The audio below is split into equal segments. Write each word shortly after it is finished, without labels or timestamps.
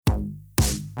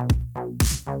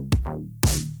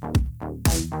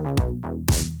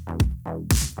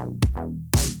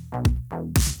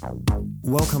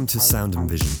Welcome to Sound and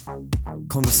Vision,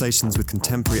 conversations with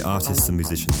contemporary artists and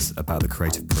musicians about the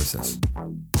creative process.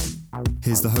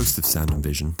 Here's the host of Sound and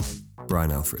Vision,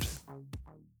 Brian Alfred.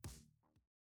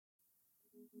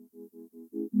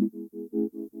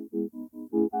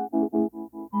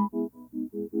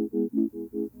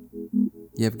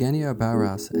 Yevgeniya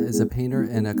Baras is a painter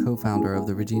and a co-founder of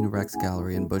the Regina Rex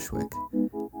Gallery in Bushwick.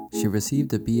 She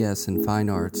received a BS in Fine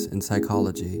Arts and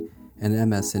Psychology and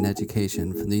MS in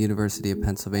Education from the University of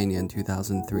Pennsylvania in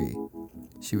 2003.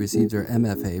 She received her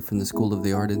MFA from the School of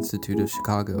the Art Institute of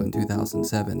Chicago in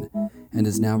 2007 and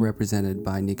is now represented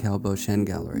by Nicelle Beauchene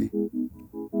Gallery.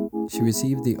 She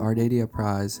received the Artadia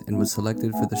Prize and was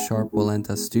selected for the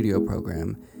Sharpe-Walentas Studio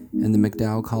Program and the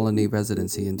MacDowell Colony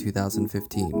residency in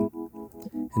 2015.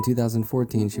 In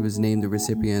 2014, she was named the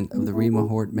recipient of the Rema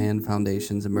Hort Mann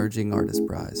Foundation's Emerging Artist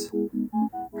Prize.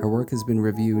 Her work has been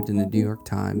reviewed in the New York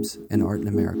Times and Art in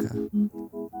America.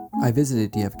 I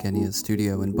visited Yevgeniya's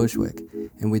studio in Bushwick,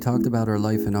 and we talked about her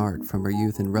life in art from her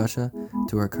youth in Russia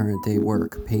to her current day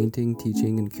work, painting,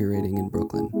 teaching, and curating in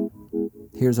Brooklyn.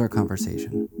 Here's our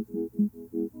conversation.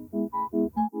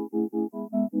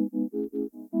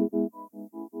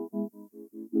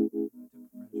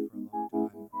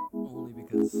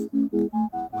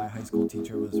 My high school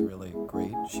teacher was really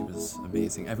great. She was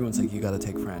amazing. Everyone's like, you got to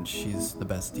take French. She's the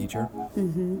best teacher.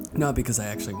 Mm-hmm. Not because I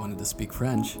actually wanted to speak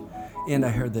French. And I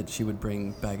heard that she would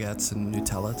bring baguettes and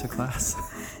Nutella to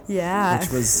class. Yeah.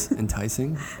 Which was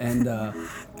enticing. And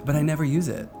but I never use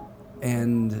it.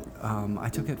 And I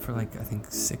took it for I think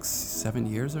 6-7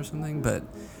 years or something. But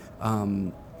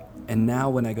and now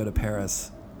when I go to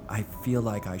Paris, I feel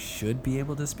like I should be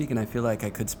able to speak, and I feel like I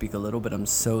could speak a little, but I'm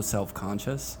so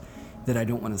self-conscious that I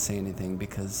don't want to say anything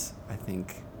because I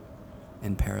think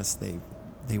in Paris they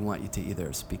want you to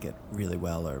either speak it really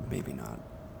well or maybe not.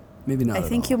 Maybe not I at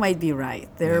think all. you might be right.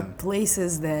 There are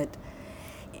places that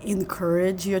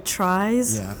encourage your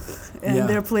tries, and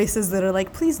there are places that are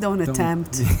like, please don't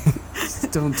attempt.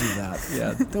 Don't do that.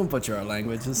 Yeah, don't butcher our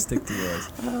language. Just stick to yours.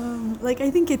 I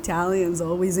think Italians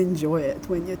always enjoy it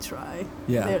when you try.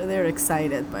 Yeah, they're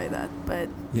excited by that. But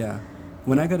yeah,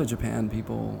 when I go to Japan,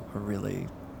 people are really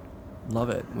love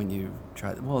it when you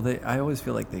try. Well, I always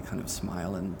feel like they kind of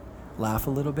smile and laugh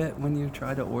a little bit when you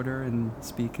try to order and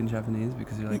speak in Japanese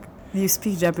because you're like, you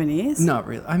speak Japanese? Not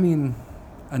really. I mean,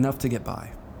 enough to get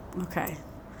by. Okay.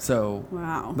 So,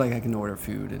 wow. I can order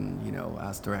food and,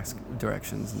 ask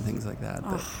directions and things like that.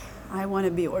 But I want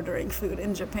to be ordering food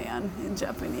in Japan in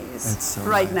Japanese so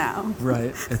right now.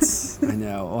 Right. I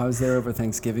know. Well, I was there over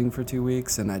Thanksgiving for 2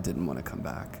 weeks, and I didn't want to come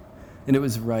back. And it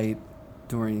was right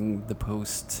during the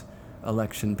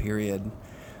post-election period.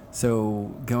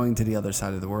 So going to the other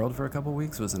side of the world for a couple of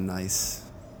weeks was a nice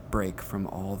break from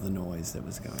all the noise that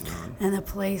was going on. And a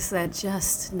place that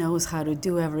just knows how to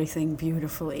do everything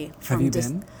beautifully. Have you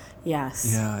been?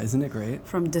 Yes. Yeah, isn't it great?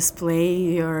 From display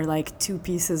your 2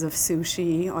 pieces of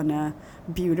sushi on a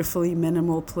beautifully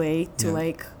minimal plate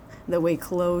to the way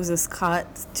clothes is cut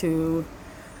to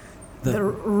the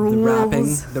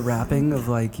rules. The wrapping of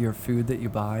your food that you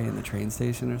buy in the train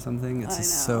station or something. It's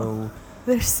just so...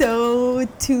 They're so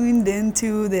tuned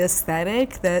into the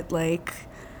aesthetic that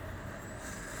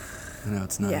I know,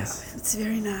 it's nice. Yeah, it's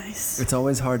very nice. It's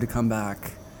always hard to come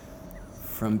back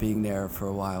from being there for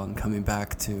a while and coming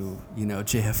back to,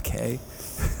 JFK.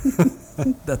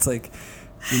 That's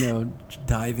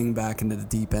diving back into the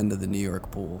deep end of the New York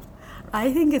pool.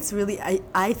 I think it's really,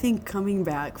 I think coming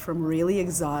back from really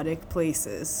exotic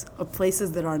places, or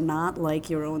places that are not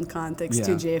like your own context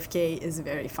to JFK is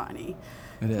very funny.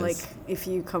 It is. If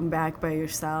you come back by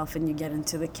yourself and you get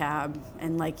into the cab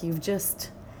and you've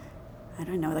just... I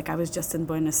don't know, I was just in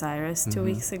Buenos Aires 2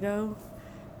 weeks ago,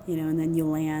 and then you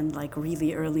land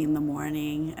really early in the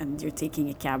morning and you're taking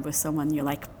a cab with someone,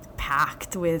 you're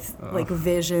packed with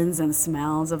visions and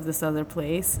smells of this other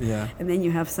place. Yeah. And then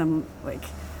you have some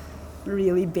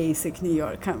really basic New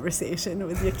York conversation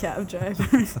with your cab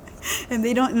driver and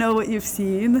they don't know what you've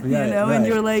seen, and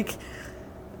you're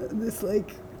this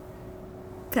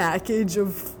package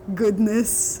of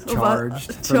goodness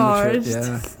charged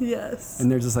yes,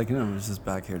 and they're just I'm just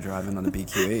back here driving on the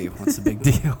BQE. What's the big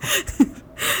deal?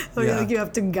 You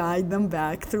have to guide them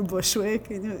back through Bushwick,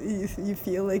 and you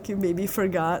feel like you maybe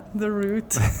forgot the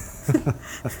route.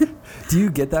 Do you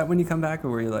get that when you come back, or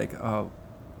were you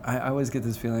I always get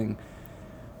this feeling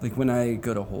when I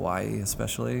go to Hawaii,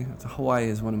 especially. Hawaii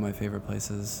is one of my favorite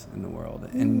places in the world,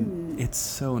 and it's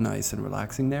so nice and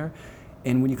relaxing there.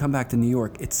 And when you come back to New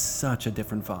York, it's such a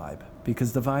different vibe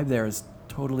because the vibe there is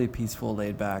totally peaceful,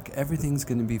 laid back. Everything's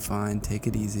going to be fine. Take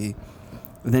it easy.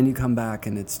 And then you come back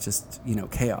and it's just,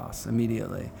 chaos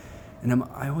immediately. And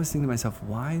I always think to myself,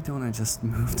 why don't I just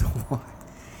move to Hawaii?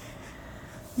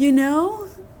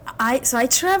 I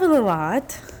travel a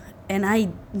lot, and I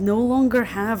no longer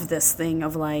have this thing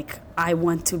of like, I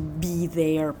want to be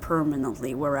there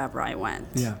permanently wherever I went.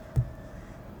 Yeah.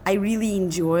 I really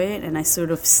enjoy it, and I sort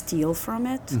of steal from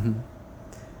it. Mm-hmm.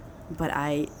 But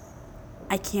I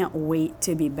can't wait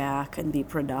to be back and be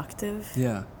productive.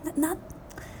 Yeah. I don't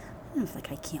know if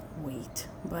I can't wait,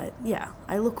 but yeah,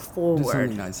 I look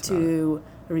forward to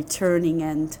returning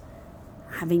and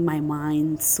having my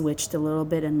mind switched a little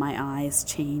bit and my eyes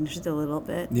changed a little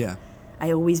bit. Yeah.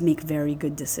 I always make very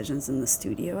good decisions in the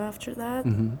studio after that.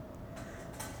 Mm-hmm.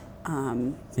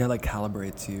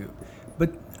 Calibrates you.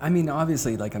 But,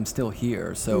 obviously, I'm still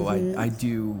here, so mm-hmm. I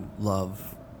do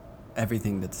love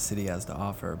everything that the city has to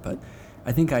offer, but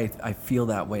I think I feel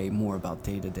that way more about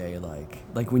day to day,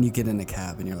 like when you get in a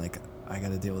cab and you're like, I got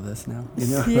to deal with this now,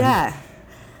 Yeah.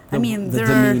 The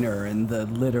demeanor and the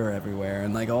litter everywhere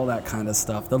and all that kind of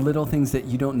stuff. The little things that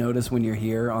you don't notice when you're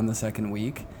here on the second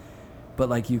week,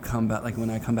 but you come back, when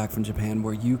I come back from Japan,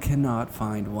 where you cannot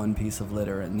find one piece of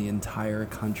litter in the entire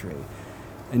country.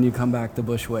 And you come back to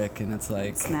Bushwick, and it's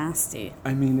nasty.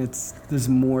 There's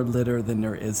more litter than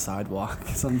there is sidewalk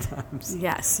sometimes.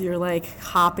 Yes, you're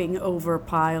hopping over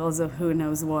piles of who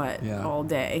knows what all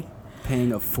day.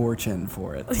 Paying a fortune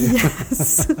for it.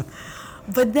 Yes.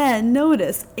 But then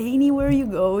notice, anywhere you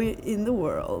go in the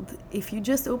world, if you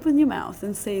just open your mouth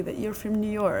and say that you're from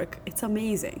New York, it's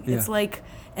amazing. Yeah. It's like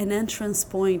an entrance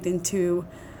point into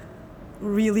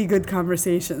really good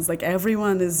conversations.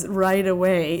 Everyone is right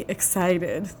away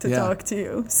excited to talk to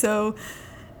you. So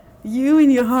you in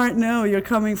your heart know you're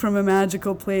coming from a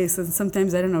magical place. And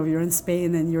sometimes, I don't know, if you're in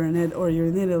Spain and you're in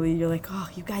Italy, you're like, oh,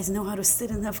 you guys know how to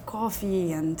sit and have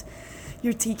coffee and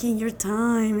you're taking your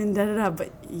time and da-da-da.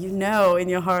 But in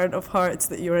your heart of hearts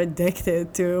that you're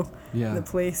addicted to the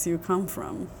place you come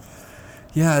from.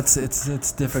 Yeah,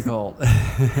 it's difficult.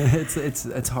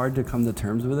 it's hard to come to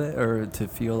terms with it, or to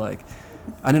feel like,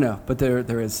 I don't know, but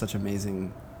there is such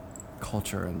amazing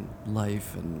culture and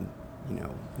life, and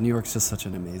New York's just such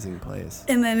an amazing place.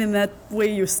 And then in that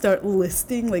way you start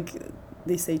listing,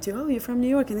 they say to you, oh, you're from New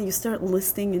York, and then you start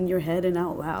listing in your head and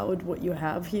out loud what you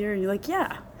have here, and you're like,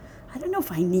 yeah, I don't know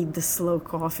if I need the slow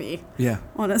coffee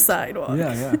on a sidewalk.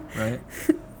 Yeah, right.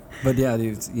 But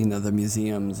the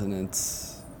museums, and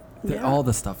it's all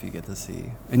the stuff you get to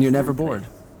see, and you're never bored.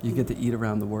 You get to eat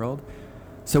around the world.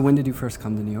 So when did you first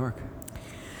come to New York?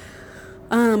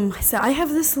 So I have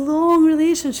this long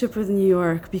relationship with New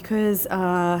York because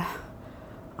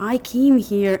I came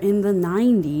here in the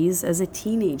 90s as a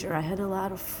teenager. I had a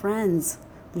lot of friends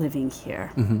living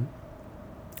here. Mm-hmm.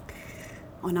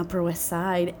 On Upper West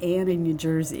Side and in New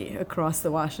Jersey, across the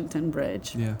Washington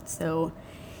Bridge. Yeah. So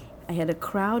I had a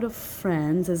crowd of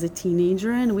friends as a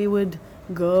teenager, and we would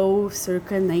go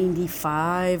circa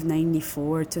 95,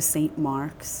 94 to St.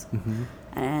 Mark's. Mm-hmm.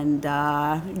 And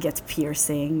get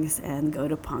piercings and go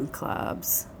to punk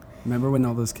clubs. Remember when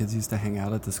all those kids used to hang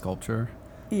out at the sculpture?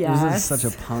 Yes. It was such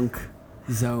a punk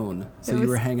zone. So you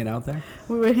were hanging out there?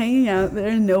 We were hanging out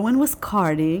there. No one was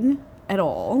carding at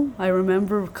all. I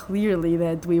remember clearly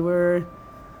that we were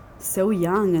so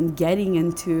young and getting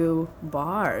into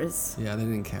bars. Yeah, they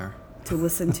didn't care. To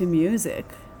listen to music.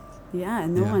 Yeah,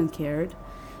 no one cared.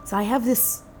 So I have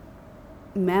this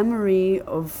memory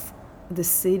of the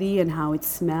city and how it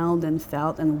smelled and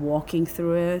felt and walking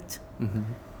through it. Mm-hmm.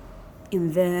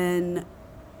 And then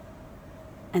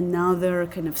another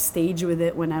kind of stage with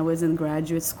it when I was in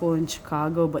graduate school in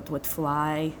Chicago, but would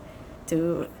fly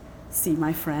to see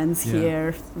my friends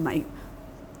here.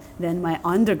 Then my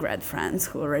undergrad friends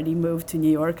who already moved to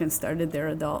New York and started their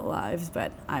adult lives,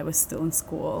 but I was still in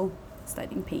school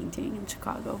studying painting in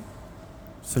Chicago.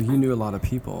 So you knew a lot of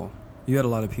people. You had a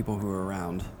lot of people who were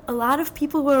around. A lot of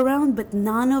people were around, but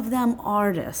none of them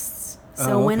artists.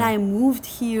 So when I moved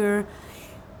here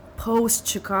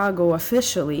post-Chicago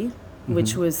officially,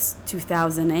 which was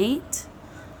 2008,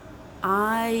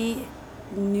 I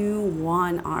knew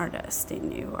one artist in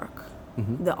New York,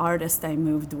 the artist I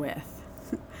moved with.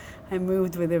 I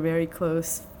moved with a very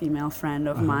close female friend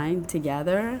of mine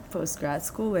together, post-grad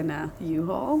school in a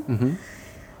U-Haul.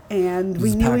 And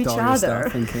we knew each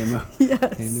other. And came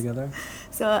together.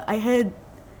 So I had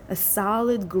a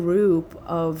solid group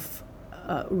of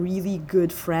really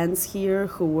good friends here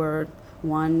who were,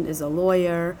 one is a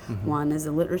lawyer, one is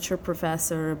a literature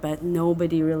professor, but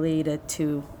nobody related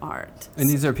to art. And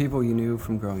these are people you knew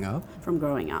from growing up? From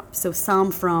growing up. So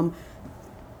some from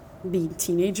being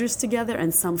teenagers together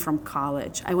and some from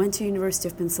college. I went to University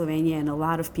of Pennsylvania, and a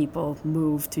lot of people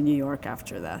moved to New York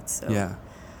after that. So. Yeah.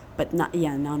 But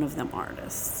none of them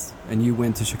artists. And you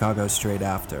went to Chicago straight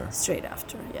after? Straight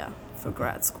after, yeah, for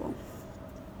grad school.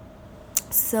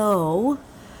 So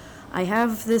I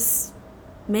have this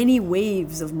many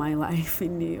waves of my life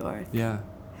in New York. Yeah.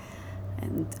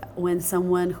 And when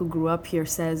someone who grew up here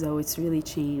says, oh, it's really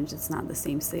changed, it's not the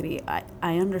same city,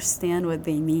 I understand what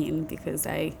they mean because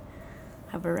I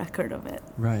have a record of it.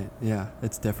 Right, yeah,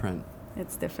 it's different.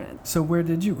 It's different. So where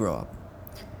did you grow up?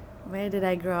 Where did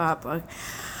I grow up?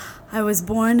 I was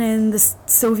born in the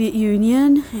Soviet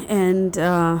Union, and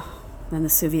then the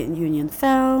Soviet Union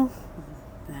fell.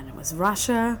 Then it was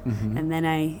Russia, and then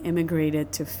I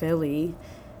immigrated to Philly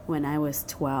when I was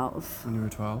 12. When you were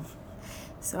 12?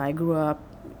 So I grew up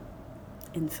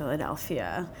in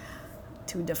Philadelphia,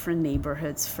 2 different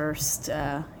neighborhoods. First,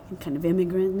 kind of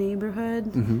immigrant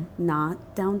neighborhood,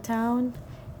 not downtown.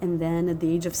 And then at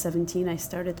the age of 17, I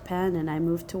started Penn, and I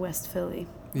moved to West Philly.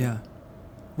 Yeah.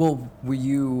 Well, were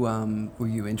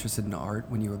you interested in art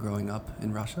when you were growing up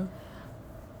in Russia?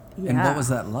 Yeah. And what was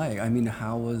that like? I mean,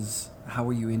 how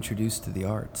were you introduced to the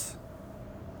arts?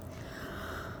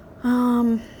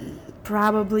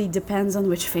 Probably depends on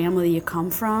which family you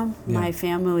come from. Yeah. My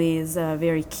family is a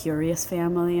very curious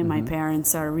family, and my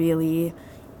parents are really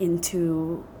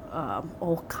into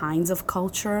all kinds of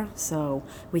culture. So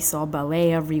we saw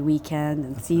ballet every weekend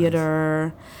and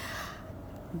theater.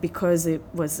 Nice. Because it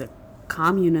was a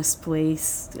communist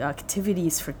place,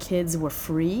 activities for kids were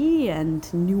free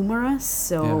and numerous.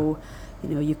 So,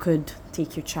 you could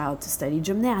take your child to study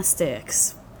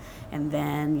gymnastics, and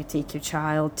then you take your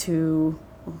child to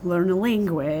learn a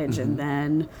language, and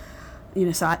then,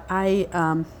 so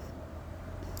I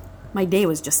my day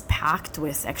was just packed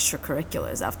with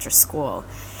extracurriculars after school.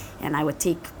 And I would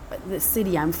take the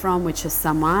city I'm from, which is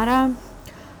Samara,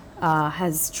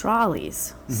 has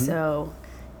trolleys. So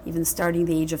even starting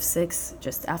the age of 6,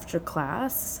 just after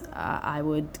class, I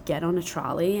would get on a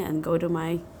trolley and go to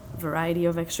my variety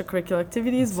of extracurricular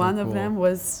activities. That's so One cool. of them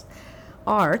was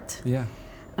art. Yeah.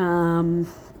 Do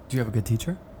you have a good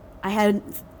teacher? I had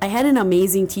an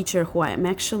amazing teacher who I'm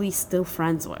actually still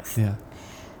friends with. Yeah.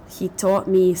 He taught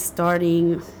me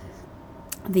starting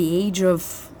the age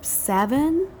of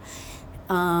 7.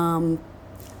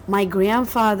 My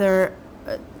grandfather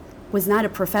was not a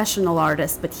professional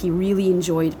artist, but he really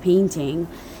enjoyed painting,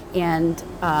 and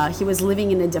he was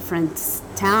living in a different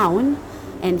town,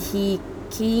 and he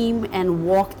came and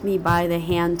walked me by the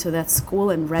hand to that school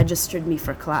and registered me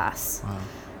for class. Wow.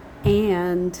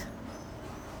 And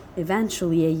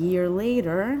eventually, a year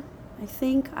later, I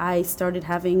think, I started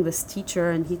having this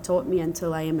teacher, and he taught me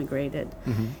until I immigrated.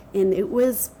 And it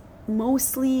was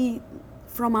mostly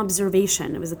from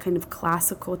observation. It was a kind of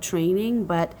classical training,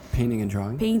 but Painting and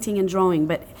drawing.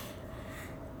 But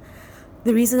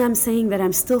the reason I'm saying that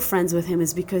I'm still friends with him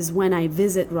is because when I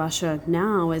visit Russia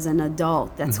now as an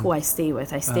adult, that's who I stay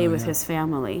with. I stay with his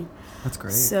family. That's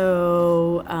great.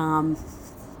 So,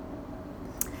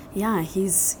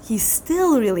 he's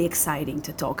still really exciting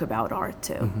to talk about art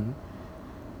too.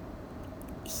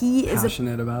 He is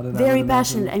passionate about it. Very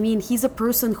passionate. I mean, he's a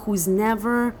person who's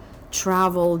never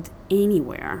traveled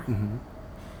anywhere.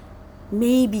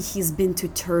 Maybe he's been to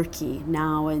Turkey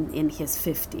now in his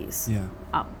 50s. Yeah.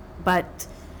 But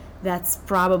that's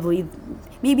probably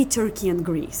maybe Turkey and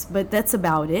Greece, but that's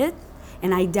about it.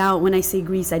 And I doubt, when I say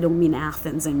Greece, I don't mean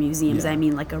Athens and museums. I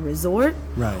mean like a resort.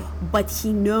 Right. But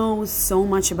he knows so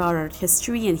much about art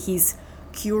history, and he's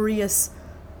curious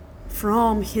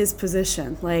from his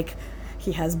position. Like,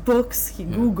 he has books, he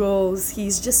Googles,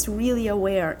 he's just really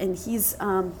aware, and he's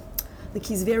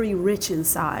he's very rich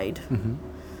inside.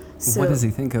 So, what does he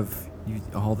think of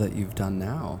all that you've done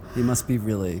now? He must be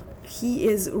really... He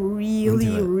is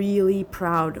really, really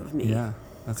proud of me. Yeah,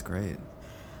 that's great.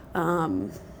 I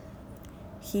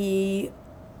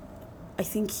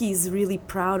think he's really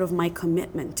proud of my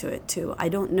commitment to it too. I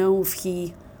don't know if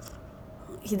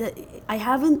I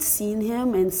haven't seen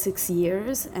him in 6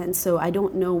 years, and so I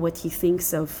don't know what he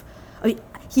thinks of. I mean,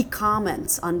 he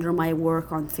comments under my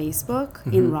work on Facebook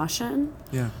in Russian.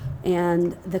 Yeah.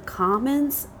 And the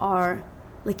comments are,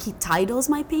 like, he titles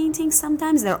my paintings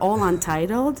sometimes. They're all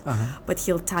untitled, but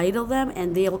he'll title them,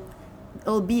 and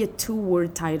it'll be a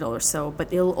 2-word title or so,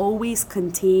 but it'll always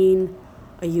contain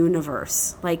a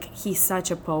universe. Like, he's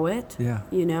such a poet,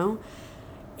 you know?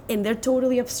 And they're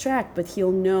totally abstract, but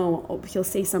he'll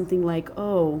say something like,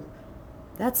 oh,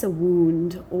 that's a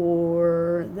wound,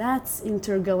 or that's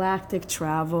intergalactic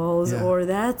travels, or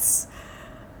that's,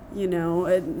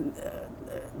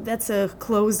 that's a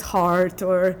closed heart,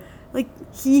 or like,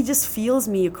 he just feels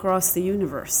me across the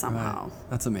universe somehow. Right.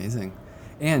 That's amazing.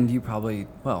 And you probably,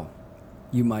 well,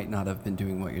 you might not have been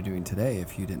doing what you're doing today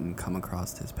if you didn't come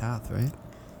across his path, right?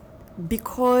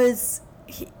 Because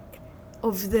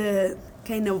of the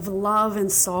kind of love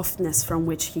and softness from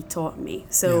which he taught me.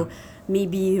 So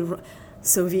maybe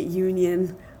Soviet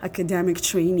Union academic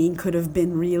training could have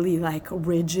been really like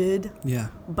rigid. Yeah.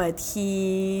 But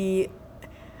he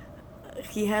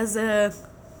has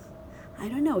I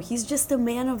don't know, he's just a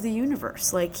man of the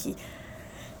universe. Like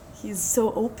he's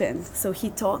so open. So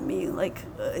he taught me, like,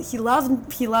 he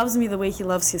loves me the way he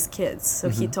loves his kids. So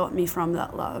he taught me from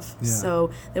that love. Yeah.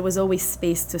 So there was always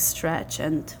space to stretch.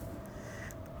 And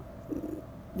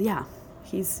yeah,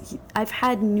 I've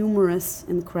had numerous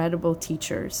incredible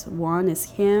teachers. One is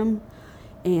him,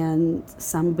 and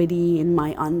somebody in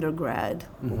my undergrad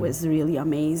who was really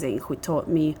amazing, who taught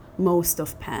me most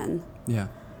of Penn. Yeah.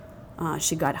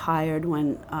 She got hired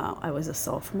when I was a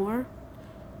sophomore.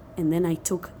 And then I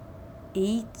took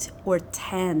 8 or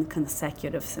 10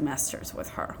 consecutive semesters with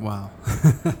her. Wow.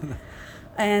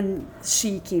 And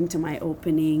she came to my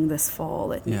opening this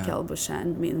fall at Nicelle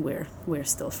Beauchene. I mean, we're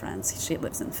still friends. She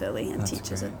lives in Philly and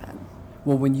teaches at Penn.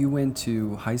 Well, when you went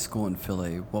to high school in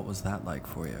Philly, what was that like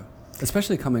for you?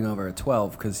 Especially coming over at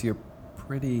 12, because you're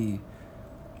pretty,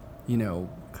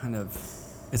 kind of,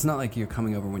 it's not like you're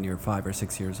coming over when you're 5 or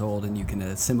 6 years old and you can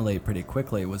assimilate pretty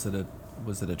quickly. Was it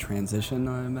a transition,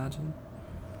 I imagine?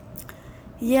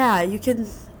 Yeah,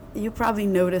 you probably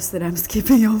noticed that I'm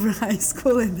skipping over high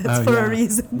school, and that's for a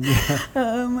reason.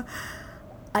 Yeah.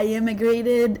 I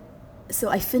immigrated, so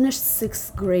I finished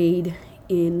 6th grade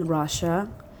in Russia,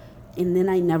 and then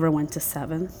I never went to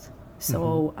 7th.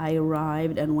 So I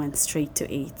arrived and went straight to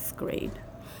 8th grade.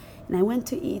 And I went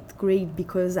to 8th grade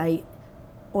because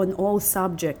on all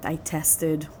subjects, I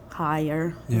tested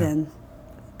higher than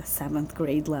a 7th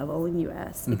grade level in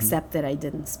U.S., except that I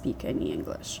didn't speak any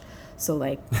English. So,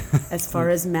 like, as far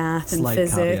as math and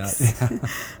physics,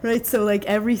 right? So, like,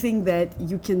 everything that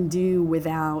you can do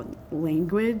without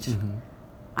language,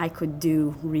 I could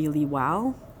do really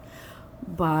well.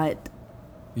 But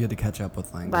you had to catch up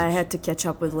with language. But I had to catch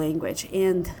up with language.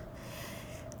 And,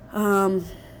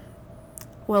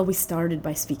 well, we started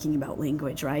by speaking about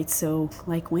language, right? So,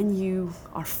 like, when you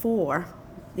are 4,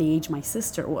 the age my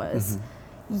sister was,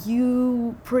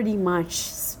 you pretty much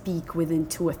speak within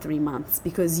 2 or 3 months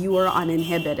because you are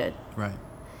uninhibited. Right.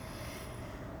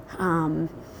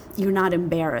 You're not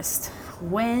embarrassed.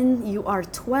 When you are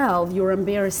 12, you're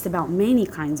embarrassed about many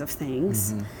kinds of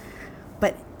things,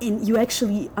 but you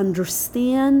actually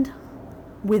understand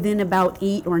within about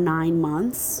 8 or 9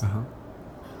 months.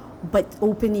 But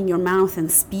opening your mouth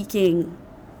and speaking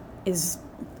is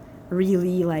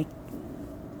really, like,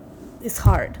 it's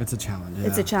hard. It's a challenge. Yeah.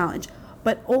 It's a challenge.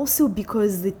 But also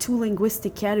because the 2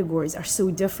 linguistic categories are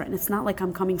so different. It's not like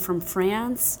I'm coming from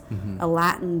France, a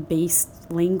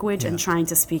Latin-based language, and trying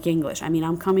to speak English. I mean,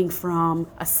 I'm coming from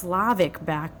a Slavic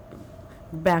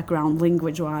background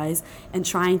language-wise and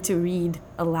trying to read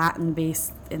a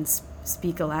Latin-based and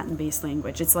speak a Latin-based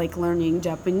language. It's like learning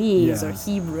Japanese or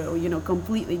Hebrew,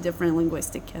 completely different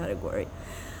linguistic category.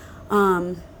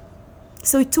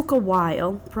 So it took a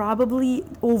while, probably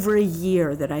over a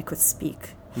year, that I could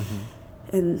speak.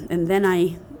 And then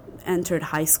I entered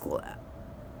high school.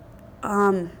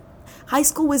 High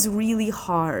school was really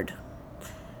hard,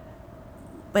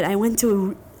 but I went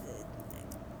to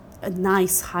a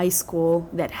nice high school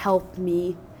that helped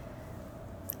me.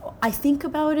 I think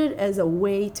about it as a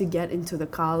way to get into the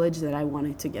college that I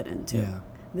wanted to get into. Yeah.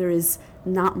 There is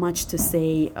not much to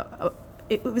say.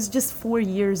 It was just 4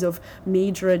 years of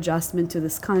major adjustment to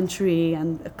this country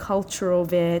and the culture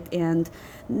of it, and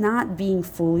not being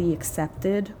fully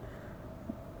accepted,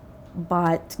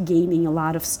 but gaining a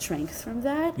lot of strength from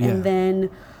that. And then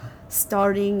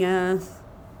starting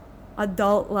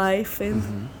adult life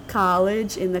in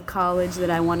college, in the college that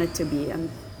I wanted to be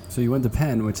in. So you went to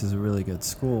Penn, which is a really good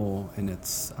school, and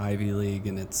it's Ivy League,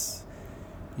 and it's,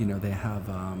 they have...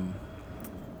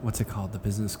 what's it called? The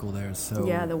business school there. So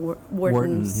the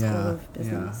Wharton School of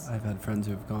Business. Yeah, I've had friends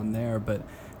who've gone there. But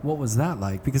what was that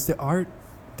like? Because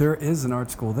there is an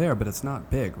art school there, but it's not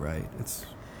big, right?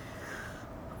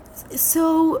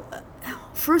 So,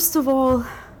 first of all,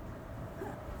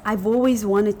 I've always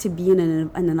wanted to be in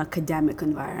an academic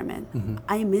environment.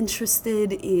 I'm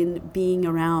interested in being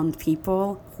around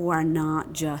people who are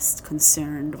not just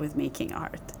concerned with making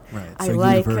art. Right. So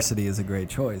university is a great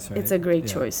choice, right? It's a great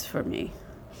choice for me.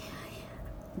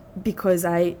 Because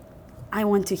I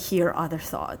want to hear other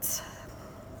thoughts.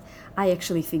 I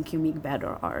actually think you make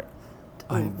better art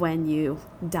when you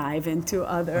dive into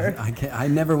other. I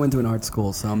never went to an art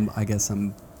school, so I guess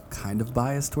I'm kind of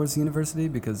biased towards the university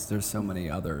because there's so many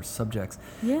other subjects.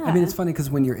 Yeah. I mean, it's funny because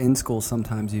when you're in school,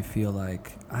 sometimes you feel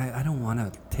like, I don't want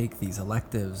to take these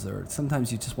electives, or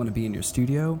sometimes you just want to be in your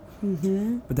studio.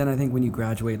 Mm-hmm. But then I think when you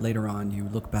graduate later on, you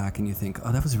look back and you think,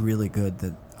 oh, that was really good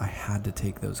that I had to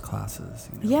take those classes.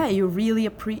 You know? Yeah, you really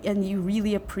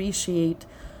appreciate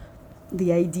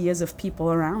the ideas of people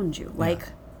around you. Like,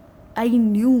 I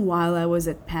knew while I was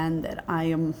at Penn that I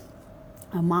am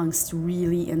amongst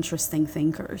really interesting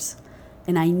thinkers,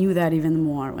 and I knew that even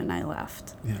more when I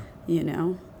left. Yeah. You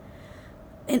know,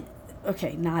 and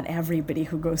okay, not everybody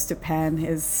who goes to Penn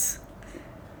is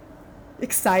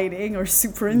exciting or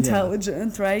super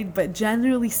intelligent, right? But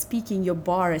generally speaking, your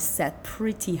bar is set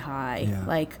pretty high. Yeah.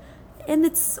 Like, and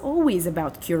it's always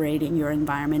about curating your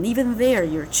environment. Even there,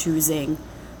 you're choosing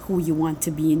who you want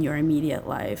to be in your immediate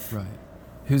life. Right.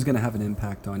 Who's going to have an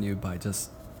impact on you by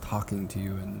just talking to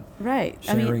you and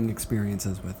sharing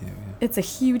experiences with you. Yeah. It's a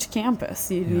huge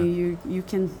campus. You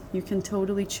can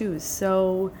totally choose.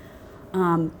 So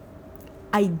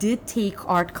I did take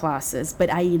art classes,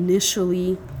 but I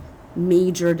initially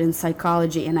majored in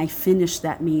psychology, and I finished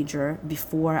that major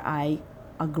before I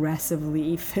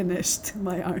aggressively finished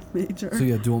my art major. So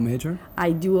you had dual major?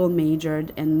 I dual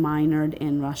majored and minored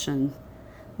in Russian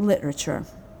literature.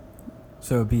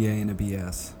 So a BA and a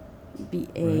BS. BA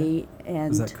right?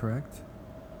 and... Is that correct?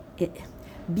 BA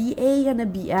and a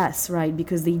BS, right?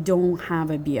 Because they don't have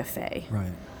a BFA.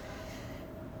 Right.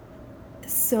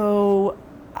 So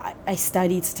I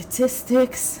studied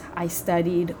statistics. I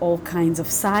studied all kinds of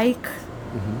psych.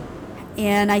 Mm-hmm.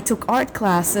 And I took art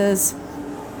classes.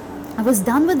 I was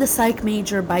done with the psych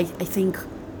major by, I think,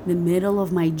 the middle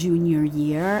of my junior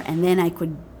year. And then I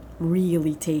could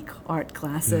really take art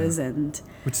classes. And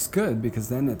which is good, because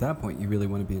then at that point you really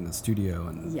want to be in the studio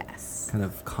and kind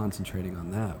of concentrating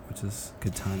on that, which is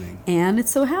good timing. And it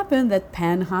so happened that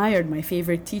Penn hired my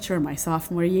favorite teacher my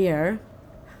sophomore year,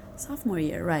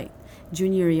 right.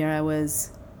 Junior year I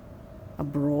was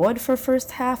abroad for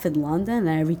first half in London, and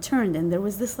I returned, and there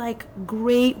was this like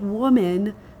great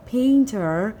woman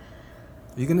painter.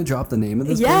 Are you going to drop the name of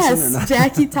this person? Or not? Yes,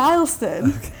 Jackie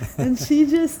Tileston. Okay. And she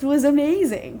just was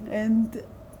amazing and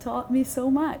taught me so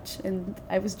much. And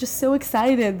I was just so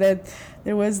excited that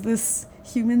there was this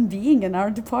human being in our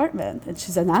department. And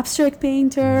she's an abstract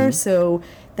painter, so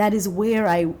that is where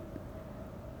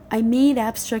I made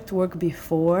abstract work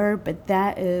before, but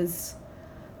that is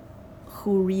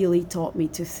who really taught me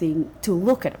to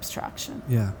look at abstraction.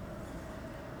 Yeah.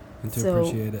 And to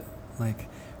appreciate it. Like,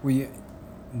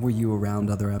 were you around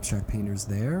other abstract painters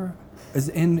there? Is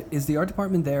the art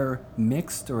department there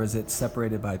mixed, or is it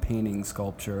separated by painting,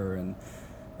 sculpture,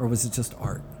 or was it just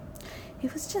art?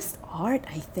 It was just art,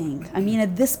 I think. I mean,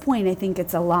 at this point, I think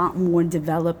it's a lot more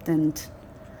developed, and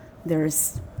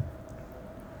there's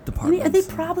departments. I mean, they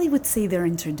probably would say they're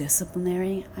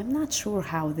interdisciplinary. I'm not sure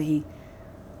how they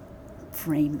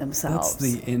frame themselves.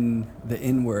 That's the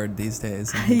in word these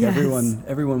days. I think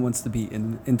everyone wants to be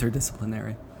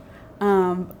interdisciplinary.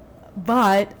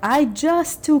 But I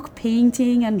just took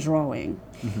painting and drawing.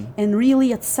 And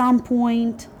really at some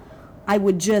point I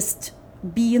would just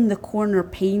be in the corner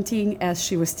painting as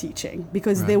she was teaching,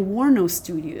 because there were no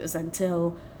studios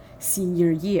until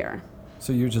senior year.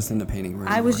 So you're just in the painting room?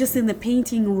 I was just in the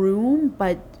painting room,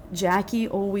 but Jackie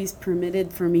always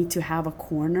permitted for me to have a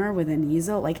corner with an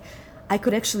easel. Like, I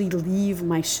could actually leave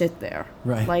my shit there.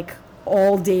 Right. Like,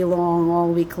 all day long, all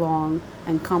week long,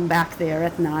 and come back there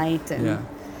at night. And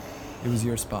it was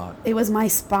your spot. It was my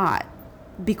spot,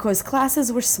 because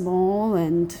classes were small,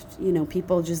 and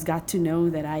people just got to know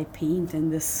that I paint in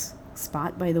this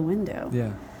spot by the window.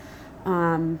 Yeah.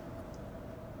 And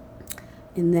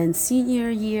then senior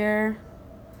year,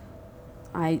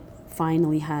 I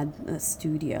finally had a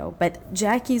studio. But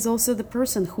Jackie's also the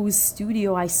person whose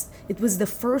studio it was the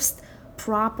first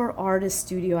proper artist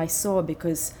studio I saw,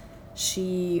 because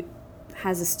she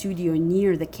has a studio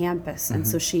near the campus, and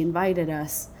so she invited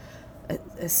us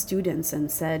as students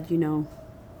and said,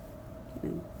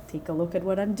 take a look at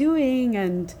what I'm doing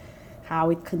and how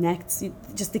it connects.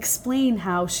 Just explain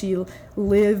how she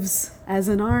lives as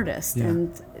an artist. Yeah.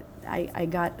 And I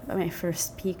got my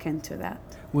first peek into that.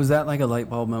 Was that like a light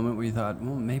bulb moment where you thought,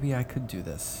 well, maybe I could do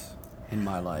this in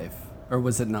my life? Or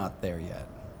was it not there yet?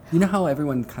 You know how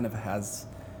everyone kind of has,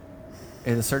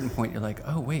 at a certain point, you're like,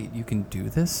 oh, wait, you can do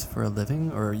this for a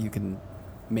living? Or you can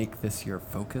make this your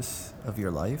focus of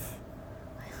your life?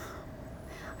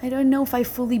 I don't know if I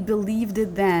fully believed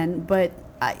it then, but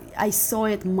I saw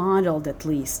it modeled at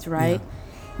least, right?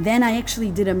 Yeah. Then I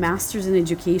actually did a master's in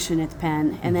education at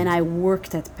Penn, and then I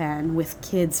worked at Penn with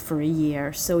kids for a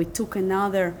year. So it took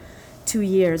another 2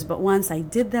 years. But once I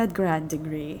did that grad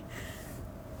degree,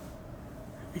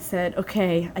 I said,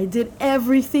 okay, I did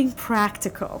everything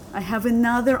practical. I have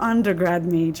another undergrad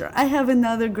major. I have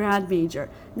another grad major.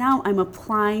 Now I'm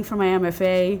applying for my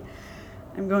MFA.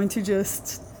 I'm going to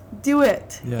just do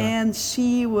it. Yeah. And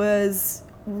she was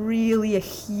really a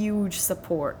huge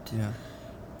support. Yeah.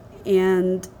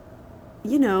 And,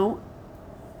 you know,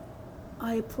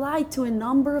 I applied to a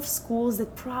number of schools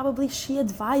that probably she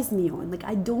advised me on. Like,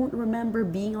 I don't remember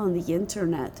being on the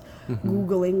internet,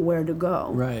 Googling where to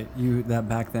go. Right. That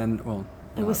back then, well,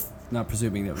 It was not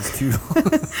presuming that was too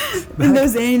in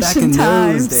those ancient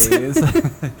times. Back in those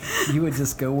days, you would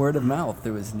just go word of mouth.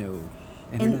 There was no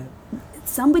internet. And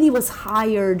somebody was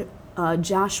hired,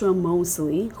 Joshua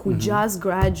Mosley, who just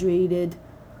graduated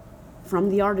from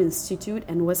the Art Institute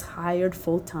and was hired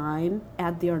full-time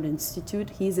at the Art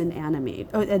Institute. He's an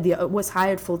animator. Was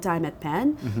hired full-time at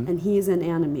Penn, and he is an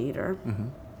animator.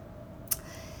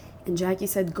 And Jackie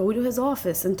said, go to his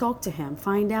office and talk to him.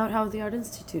 Find out how the Art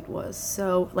Institute was.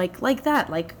 So, like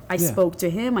that. Like, I spoke to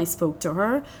him. I spoke to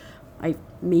her. I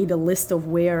made a list of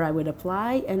where I would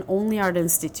apply, and only Art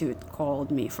Institute called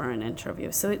me for an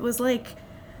interview. So it was like...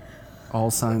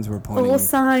 All signs were pointing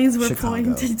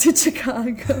to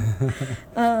Chicago.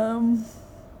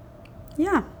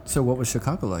 Yeah. So what was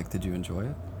Chicago like? Did you enjoy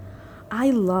it? I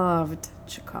loved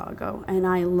Chicago, and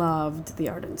I loved the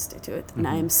Art Institute. And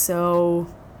I am so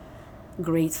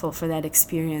grateful for that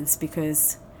experience,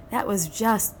 because that was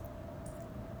just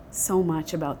so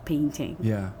much about painting.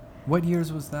 Yeah. What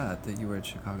years was that you were at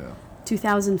Chicago?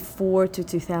 2004 to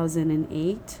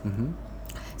 2008.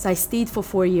 So I stayed for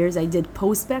 4 years. I did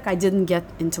post-bac. I didn't get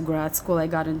into grad school. I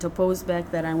got into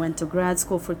post-bac. Then I went to grad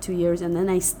school for 2 years. And then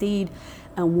I stayed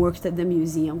and worked at the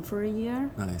museum for a year.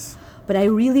 Nice. But I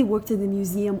really worked at the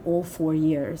museum all 4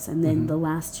 years. And then the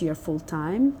last year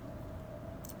full-time.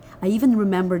 I even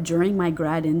remember during my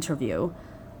grad interview,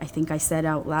 I think I said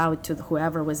out loud to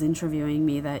whoever was interviewing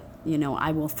me that, you know,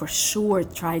 I will for sure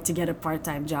try to get a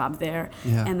part-time job there.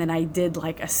 Yeah. And then I did,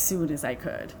 like, as soon as I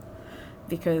could.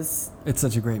 Because it's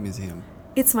such a great museum.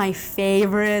 It's my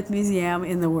favorite museum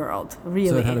in the world, really.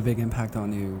 So it had a big impact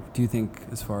on you, do you think,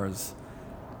 as far as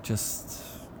just,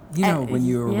 you know, when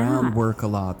you're around work a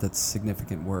lot, that's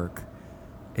significant work,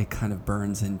 it kind of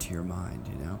burns into your mind,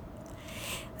 you know?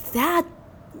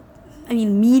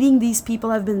 Meeting these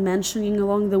people I've been mentioning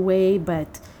along the way,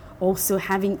 but also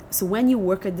so when you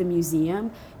work at the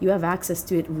museum, you have access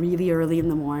to it really early in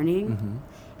the morning.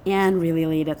 And really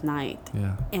late at night.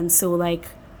 Yeah. And so, like,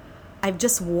 I've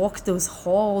just walked those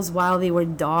halls while they were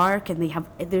dark, and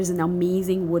there's an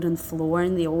amazing wooden floor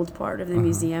in the old part of the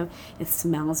museum. It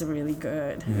smells really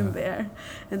good in there.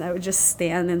 And I would just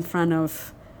stand in front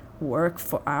of work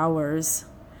for hours.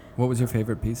 What was your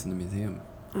favorite piece in the museum?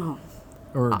 Oh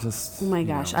my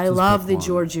gosh, I love the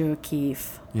Georgia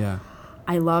O'Keeffe. Yeah.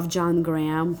 I love John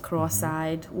Graham,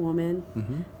 cross-eyed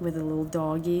woman with a little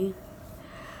doggy.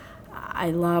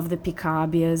 I love the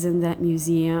Picabias in that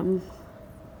museum.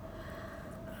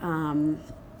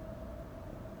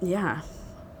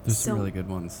 There's some really good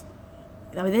ones.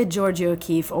 The Georgia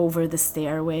O'Keeffe over the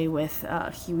stairway with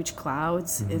huge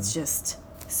clouds. It's just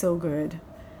so good.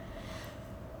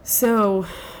 So,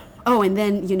 and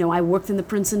then, you know, I worked in the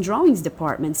prints and drawings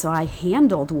department, so I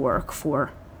handled work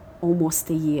for almost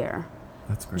a year.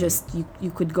 That's great. Just,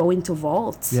 you could go into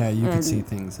vaults. Yeah, you could see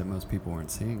things that most people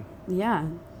weren't seeing. Yeah.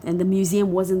 And the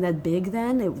museum wasn't that big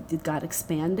then. It got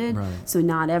expanded. Right. So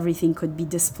not everything could be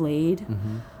displayed.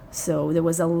 So there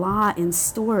was a lot in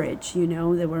storage, you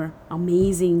know. There were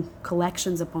amazing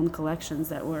collections upon collections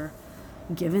that were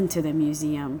given to the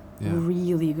museum. Yeah.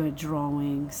 Really good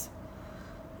drawings.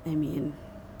 I mean...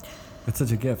 It's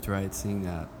such a gift, right? Seeing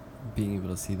that, being able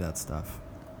to see that stuff.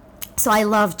 So I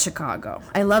loved Chicago.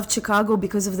 I loved Chicago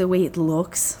because of the way it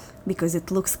looks. Because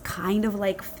it looks kind of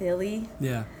like Philly.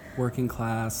 Yeah. Working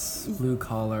class, blue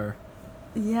collar.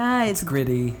 Yeah, it's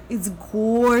gritty. It's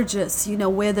gorgeous, you know,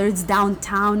 whether it's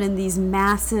downtown and these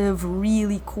massive,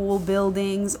 really cool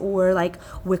buildings, or like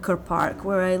Wicker Park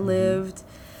where I lived,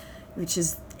 which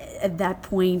is at that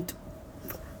point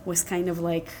was kind of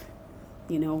like,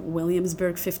 you know,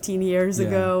 Williamsburg 15 years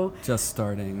ago. Just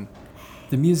starting.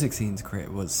 The music scene's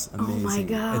was amazing. Oh my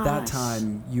gosh. At that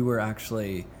time, you were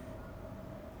actually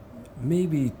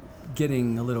maybe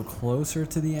getting a little closer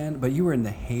to the end, but you were in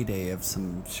the heyday of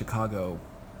some Chicago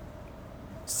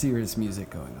serious music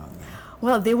going on there.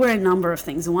 Well, there were a number of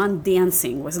things. One,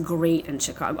 dancing was great in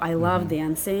Chicago. I love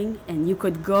dancing, and you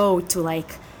could go to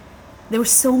like there were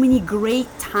so many great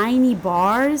tiny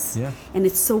bars, Yeah. and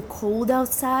it's so cold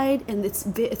outside, and it's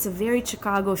a very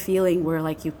Chicago feeling where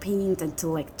like you paint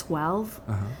until like 12,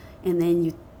 and then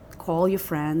you call your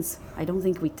friends. I don't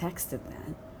think we texted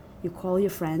then. You call your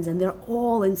friends, and they're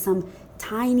all in some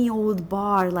tiny old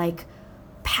bar, like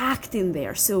packed in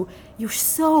there. So you're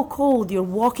so cold. You're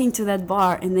walking to that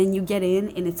bar, and then you get in,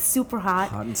 and it's super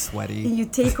hot and sweaty. And you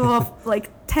take off like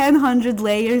 100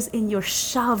 layers, and you're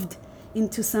shoved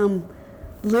into some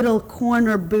little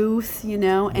corner booth,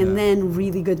 and then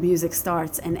really good music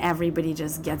starts, and everybody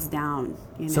just gets down.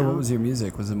 So what was your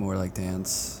music? Was it more like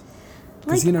dance?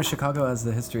 Because Chicago has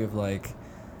the history of like,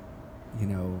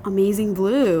 amazing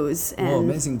blues and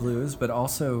amazing blues, but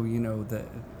also the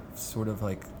sort of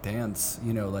like dance,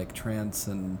 like trance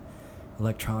and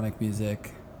electronic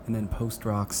music, and then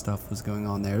post-rock stuff was going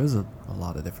on there. There was a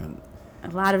lot of different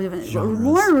genres.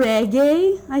 More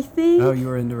reggae, I think. Oh, you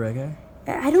were into reggae?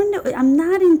 I don't know. I'm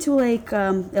not into like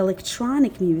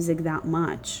electronic music that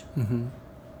much. Mm-hmm.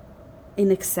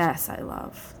 In excess, I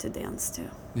love to dance to.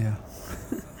 Yeah.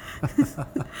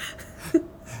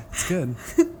 It's good.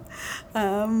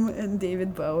 And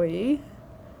David Bowie.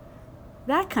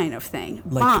 That kind of thing.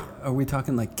 Like, are we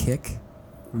talking like Kick?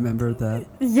 Remember that?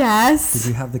 Yes.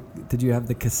 Did you have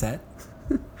the cassette?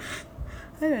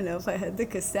 I don't know if I had the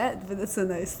cassette, but that's a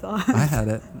nice thought. I had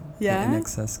it. Yeah. An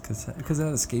excess cassette because it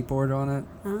had a skateboard on it.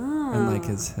 Oh. And like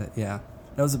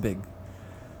that was a big.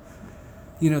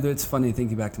 It's funny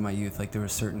thinking back to my youth. Like there were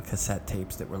certain cassette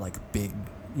tapes that were like big.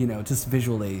 Just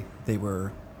visually they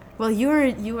were. Well, you are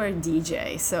a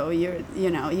DJ, so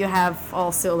you have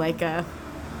also like a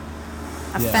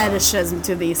fetishism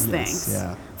to these things.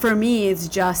 Yeah. For me, it's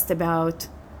just about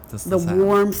the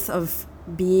warmth of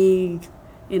being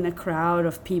in a crowd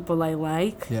of people I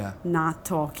like, not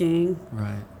talking,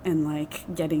 right, and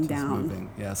like getting just down,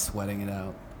 moving, sweating it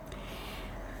out.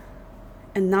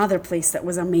 Another place that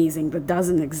was amazing but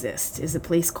doesn't exist is a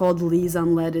place called Lee's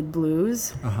Unleaded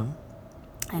Blues,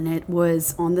 and it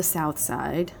was on the South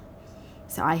Side.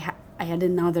 So I had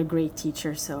another great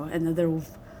teacher, so another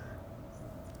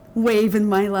wave in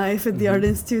my life at the Art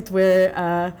Institute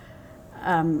where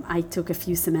I took a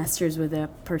few semesters with a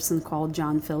person called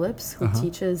John Phillips, who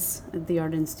teaches at the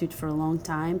Art Institute for a long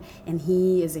time, and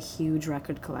he is a huge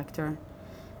record collector.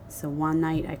 So one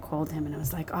night I called him and I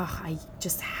was like, I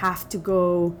just have to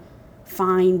go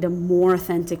find a more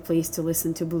authentic place to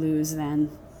listen to blues than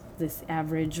this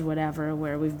average whatever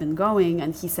where we've been going.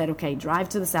 And he said, okay, drive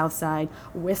to the South Side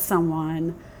with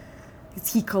someone.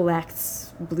 He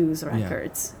collects blues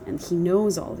records, and he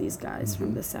knows all these guys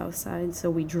from the South Side.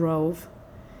 So we drove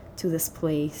to this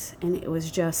place, and it was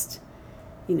just,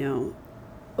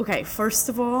 okay, first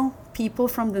of all, people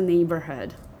from the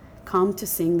neighborhood come to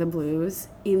sing the blues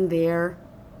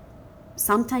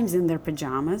sometimes in their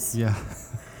pajamas. Yeah.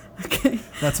 Okay.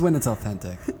 That's when it's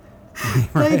authentic.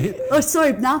 Right?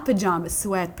 Not pajamas,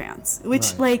 sweatpants,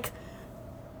 which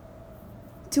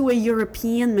to a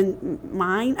European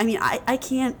mind, I mean, I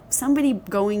can't, somebody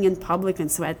going in public in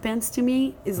sweatpants to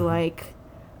me is like,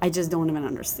 I just don't even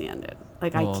understand it.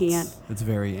 Like, I can't. It's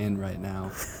very in right now,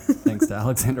 thanks to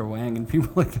Alexander Wang and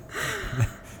people like that.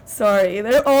 Sorry,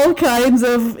 there are all kinds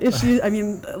of issues. I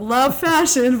mean, love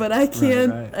fashion, but I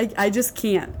can't, right. I just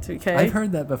can't, okay? I've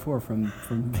heard that before from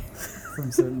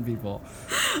certain people.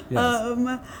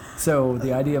 Yes. So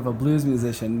the idea of a blues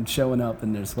musician showing up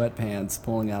in their sweatpants,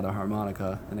 pulling out a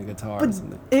harmonica and a guitar or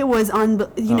something. It was, I'm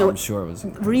sure it was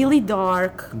incredible. Really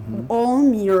dark, all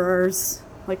mirrors.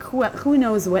 Like, who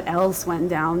knows what else went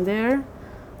down there?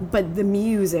 But the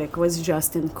music was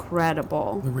just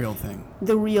incredible. The real thing.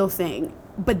 The real thing.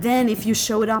 But then if you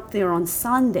showed up there on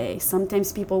Sunday,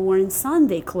 sometimes people were in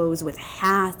Sunday clothes with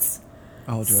hats,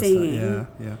 singing.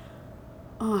 Yeah.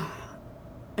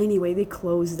 Anyway, they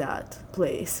closed that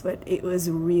place, but it was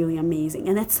really amazing.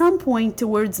 And at some point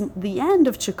towards the end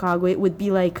of Chicago, it would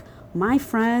be like my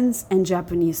friends and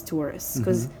Japanese tourists,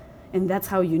 and that's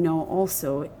how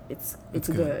also it's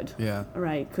good. Yeah.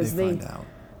 Right, because they find out.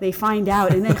 They find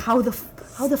out, and then how the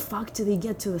fuck do they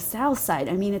get to the South Side?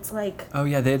 I mean, it's like... Oh,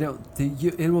 yeah, they don't...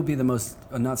 it will be the most...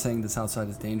 I'm not saying the South Side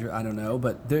is dangerous, I don't know,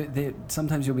 but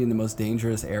sometimes you'll be in the most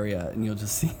dangerous area, and you'll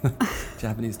just see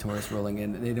Japanese tourists rolling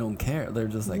in. They don't care. They're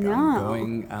just like, I'm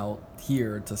going out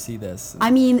here to see this. I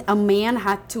mean, a man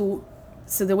had to...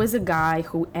 So there was a guy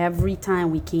who every time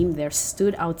we came there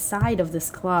stood outside of this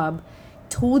club,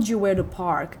 told you where to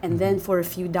park, and then for a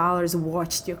few dollars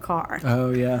watched your car.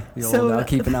 Oh yeah, I'll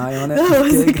keep an eye on it. That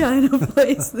was the kind of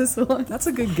place this was. That's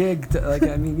a good gig.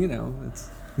 It's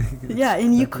yeah,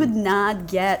 and you could not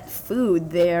get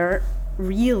food there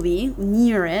really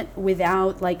near it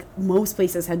without, like, most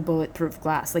places had bulletproof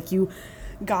glass. Like, you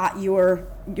got your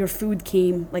food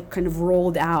came, like, kind of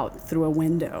rolled out through a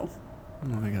window. Oh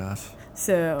my gosh.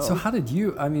 So how did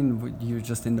you, I mean, you're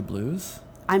just into blues?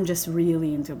 I'm just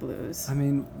really into blues. I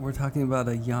mean, we're talking about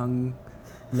a young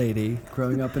lady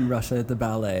growing up in Russia at the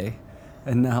ballet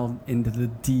and now into the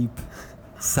deep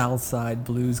South Side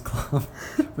Blues Club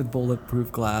with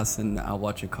bulletproof glass, and I'll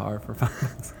watch a car for 5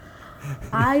 minutes.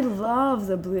 I love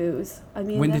the blues. I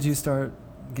mean, when did you start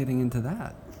getting into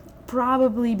that?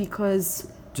 Probably because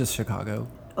Just Chicago?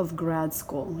 of grad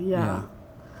school, yeah.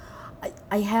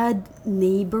 I had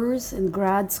neighbors in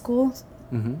grad school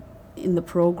in the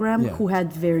program who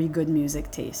had very good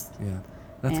music taste. Yeah,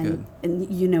 that's good. And,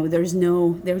 you know,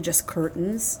 they're just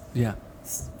curtains. Yeah.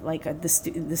 Like the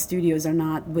studios are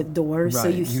not with doors, Right, so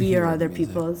you hear other music.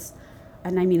 people's.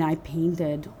 And I mean, I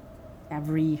painted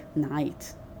every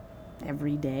night,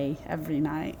 every day, every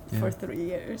night for 3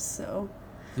 years. So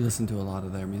you listen to a lot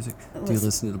of their music. Do you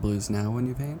listen to the blues now when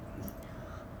you paint?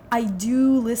 I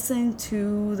do listen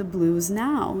to the blues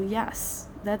now, yes.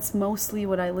 That's mostly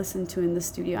what I listen to in the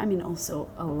studio. I mean, also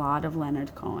a lot of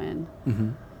Leonard Cohen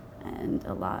and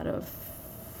a lot of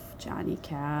Johnny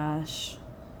Cash.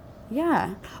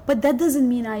 Yeah, but that doesn't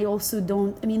mean I also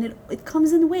don't, I mean, it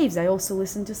comes in waves. I also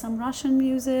listen to some Russian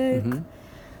music,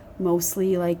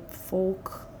 mostly like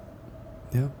folk.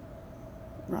 Yeah.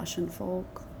 Russian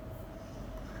folk.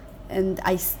 And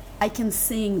I can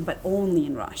sing, but only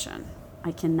in Russian.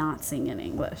 I cannot sing in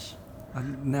English.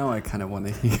 Now I kind of want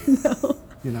to hear. No.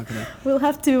 You're not gonna. We'll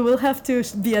have to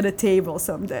be at a table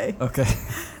someday. Okay.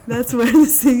 That's where the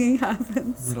singing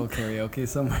happens. Little karaoke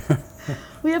somewhere.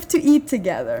 We have to eat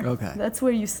together. Okay. That's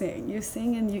where you sing. You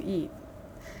sing and you eat.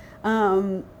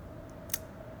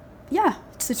 Yeah.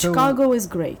 So Chicago is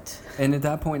great. And at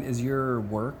that point, is your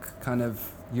work kind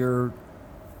of, you're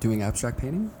doing abstract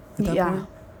painting at that point?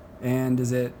 And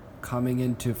is it coming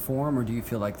into form, or do you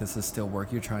feel like this is still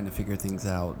work? You're trying to figure things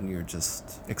out and you're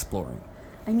just exploring?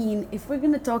 I mean, if we're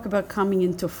going to talk about coming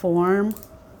into form,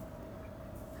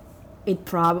 it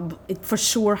for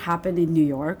sure happened in New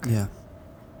York. Yeah.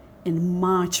 And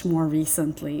much more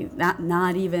recently.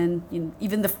 Not even,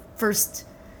 even the first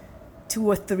 2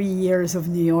 or 3 years of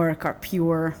New York are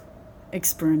pure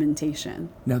experimentation.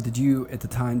 Now, did you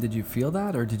feel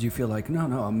that, or did you feel like,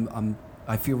 no,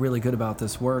 I feel really good about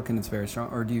this work and it's very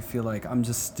strong, or do you feel like I'm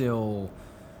just still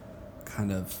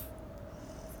kind of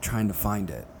trying to find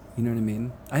it? You know what I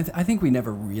mean? I think we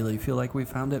never really feel like we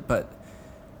found it, but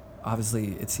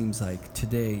obviously it seems like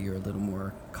today you're a little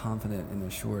more confident and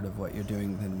assured of what you're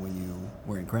doing than when you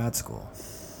were in grad school.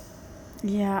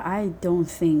 Yeah, I don't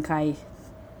think I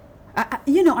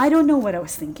don't know what I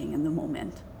was thinking in the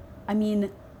moment. I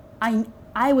mean,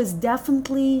 I was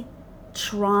definitely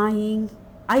trying.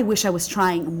 I wish I was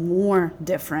trying more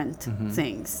different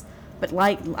things. But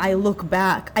like, I look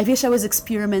back, I wish I was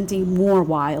experimenting more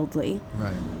wildly.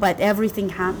 Right. But everything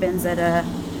happens at a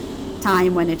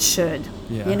time when it should.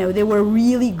 Yeah. You know, there were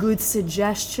really good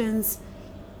suggestions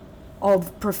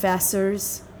of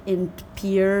professors and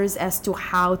peers as to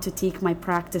how to take my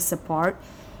practice apart.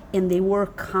 And they were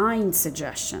kind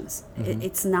suggestions.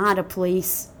 It's not a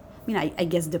place, I mean, I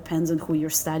guess depends on who you're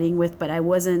studying with, but it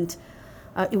wasn't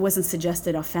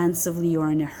suggested offensively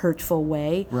or in a hurtful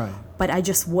way. Right. But I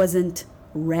just wasn't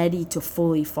ready to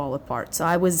fully fall apart. So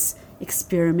I was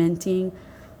experimenting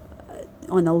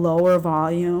on a lower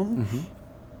volume.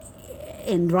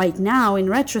 And right now, in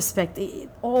retrospect, it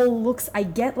all looks, I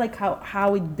get like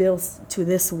how it builds to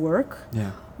this work.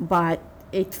 Yeah. But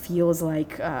it feels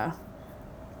like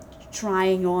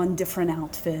trying on different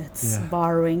outfits,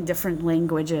 borrowing different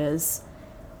languages,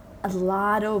 a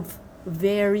lot of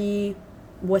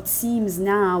what seems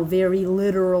now very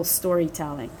literal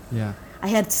storytelling. Yeah. I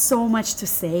had so much to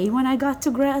say when I got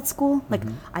to grad school. Like,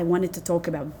 I wanted to talk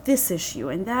about this issue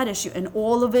and that issue, and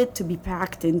all of it to be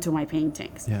packed into my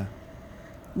paintings. Yeah.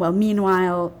 Well,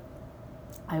 meanwhile,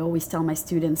 I always tell my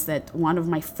students that one of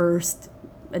my first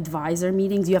advisor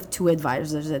meetings, you have 2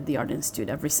 advisors at the Art Institute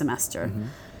every semester.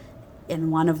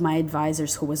 And one of my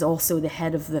advisors, who was also the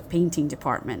head of the painting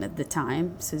department at the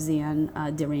time, Suzanne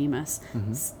de Remas,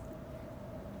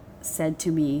 said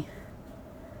to me,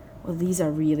 well, these are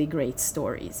really great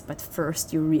stories, but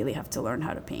first you really have to learn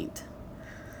how to paint.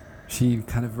 She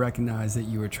kind of recognized that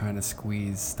you were trying to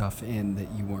squeeze stuff in that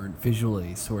you weren't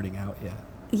visually sorting out yet.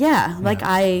 Yeah, like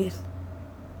I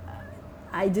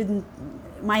didn't,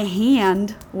 my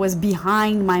hand was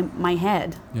behind my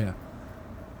head. Yeah.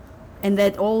 And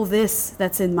that all this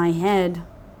that's in my head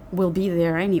will be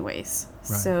there anyways.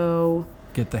 Right. So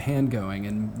get the hand going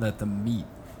and let them meet.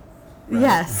 Right?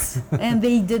 Yes, and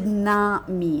they did not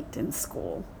meet in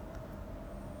school.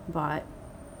 But,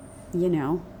 you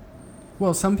know.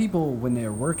 Well, some people, when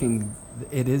they're working,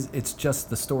 it's just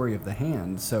the story of the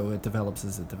hand, so it develops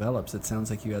as it develops. It sounds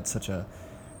like you had such a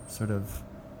sort of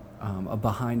a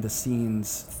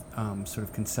behind-the-scenes sort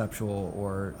of conceptual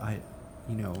or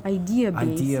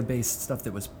idea-based stuff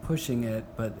that was pushing it,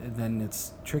 but then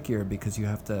it's trickier because you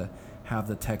have to have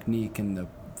the technique and the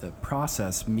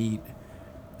process meet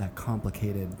that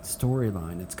complicated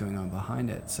storyline that's going on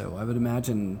behind it. So I would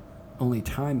imagine only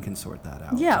time can sort that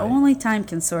out. Yeah, right? only time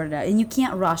can sort it out. And you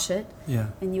can't rush it. Yeah.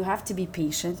 And you have to be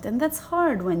patient. And that's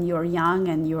hard when you're young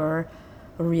and you're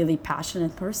a really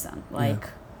passionate person. Like,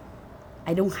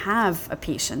 I don't have a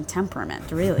patient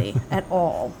temperament, really, at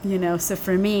all. You know, so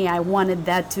for me, I wanted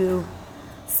that to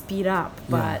speed up.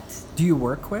 But do you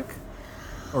work quick?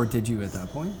 Or did you at that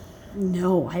point?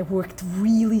 No, I worked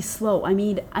really slow. I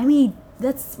mean,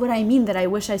 that's what I mean, that I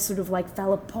wish I sort of like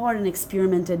fell apart and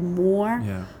experimented more.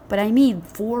 Yeah. But I made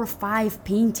 4 or 5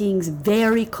 paintings,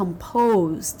 very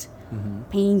composed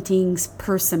paintings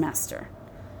per semester.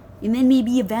 And then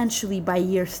maybe eventually by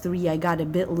year 3 I got a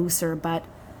bit looser, but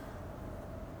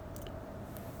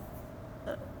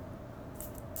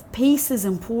pace is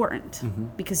important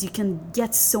because you can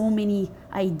get so many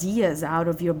ideas out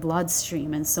of your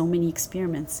bloodstream and so many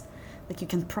experiments. Like you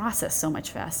can process so much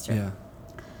faster. Yeah.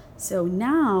 So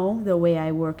now the way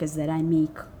I work is that I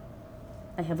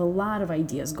have a lot of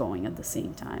ideas going at the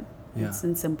same time. Yeah.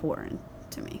 It's important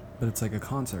to me. But it's like a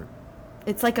concert.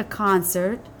 It's like a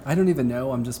concert. I don't even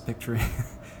know. I'm just picturing,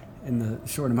 in the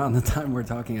short amount of time we're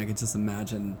talking, I could just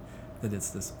imagine that it's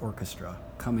this orchestra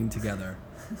coming together,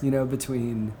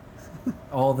 between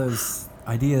all those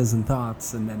ideas and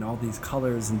thoughts and then all these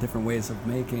colors and different ways of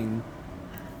making.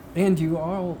 And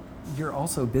you're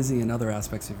also busy in other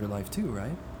aspects of your life too,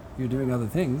 right? You're doing other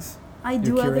things. I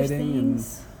do other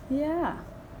things. Yeah.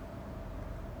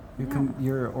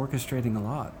 You're orchestrating a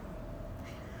lot.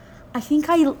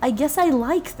 I guess I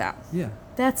like that. Yeah.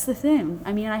 That's the thing.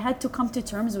 I mean, I had to come to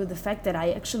terms with the fact that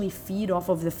I actually feed off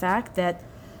of the fact that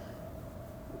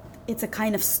it's a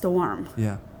kind of storm.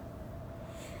 Yeah.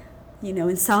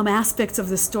 And some aspects of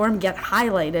the storm get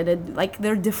highlighted, and like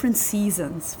there are different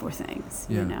seasons for things,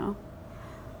 Yeah.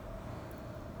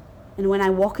 And when I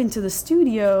walk into the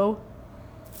studio,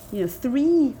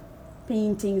 3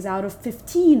 paintings out of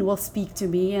 15 will speak to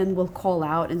me and will call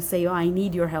out and say, "Oh, I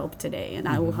need your help today," and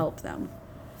I will help them.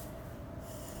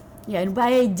 Yeah, and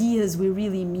by ideas, we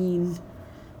really mean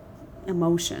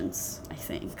emotions, I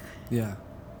think. Yeah.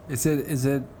 Is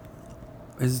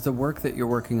the work that you're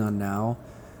working on now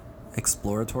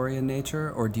exploratory in nature,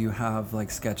 or do you have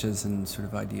like sketches and sort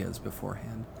of ideas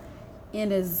beforehand?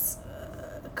 It is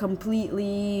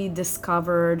completely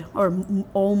discovered, or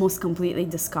almost completely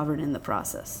discovered in the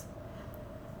process.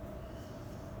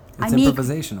 It's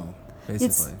improvisational,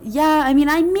 basically.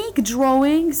 I make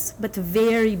drawings, but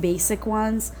very basic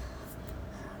ones.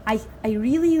 I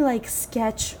really like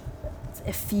sketch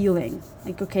a feeling.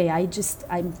 Like, okay,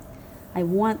 I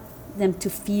want them to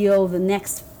feel, the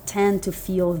next 10 to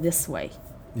feel this way.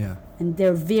 Yeah. And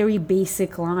they're very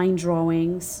basic line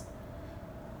drawings.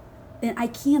 And I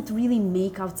can't really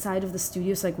make outside of the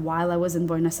studios. Like while I was in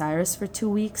Buenos Aires for 2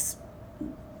 weeks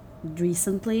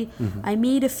recently, I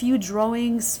made a few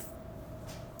drawings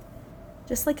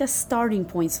just like as starting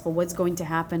points for what's going to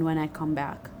happen when I come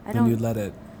back. And you let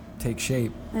it take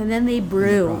shape. And then they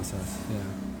brew. In the process, yeah.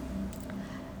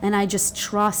 And I just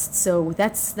trust. So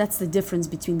that's the difference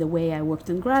between the way I worked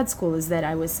in grad school, is that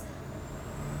I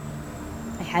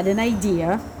had an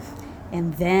idea,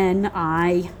 and then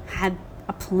I had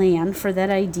a plan for that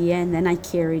idea, and then I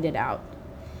carried it out.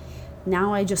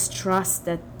 Now I just trust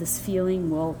that this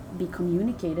feeling will be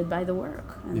communicated by the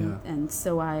work. And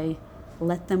so I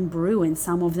let them brew, and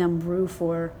some of them brew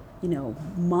for,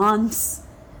 months,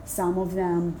 some of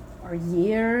them are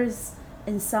years,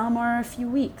 and some are a few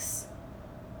weeks.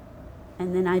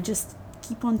 And then I just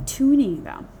keep on tuning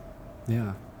them.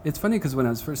 Yeah. It's funny because when I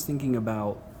was first thinking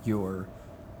about your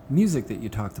music that you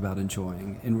talked about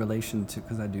enjoying in relation to,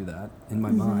 because I do that in my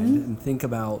mind and think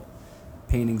about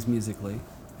paintings musically,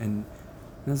 and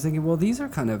I was thinking, well, these are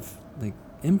kind of like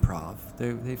improv.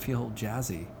 They feel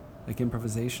jazzy, like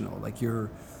improvisational. Like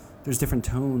there's different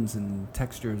tones and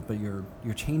textures, but you're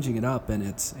changing it up, and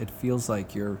it feels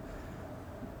like you're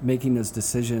making those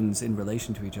decisions in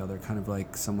relation to each other, kind of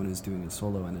like someone is doing a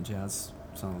solo in a jazz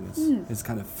song is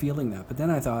kind of feeling that. But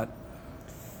then I thought,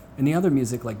 and the other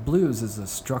music, like blues, is a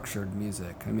structured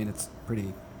music. I mean, it's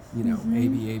pretty,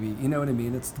 A-B, you know what I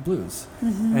mean? It's the blues.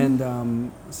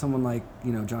 And someone like,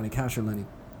 Johnny Cash or Lenny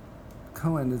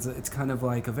Cohen, it's kind of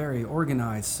like a very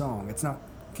organized song. It's not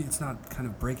kind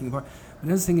of breaking apart. But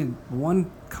I was thinking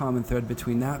one common thread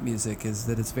between that music is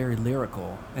that it's very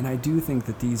lyrical, and I do think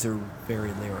that these are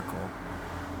very lyrical.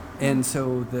 And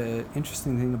so the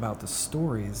interesting thing about the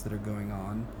stories that are going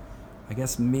on, I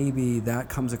guess maybe that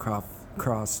comes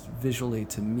across visually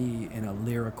to me in a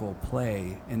lyrical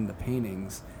play in the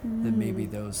paintings that maybe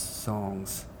those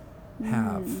songs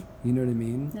have. You know what I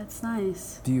mean? That's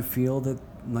nice. Do you feel that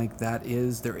like there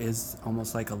is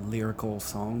almost like a lyrical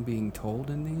song being told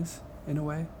in these in a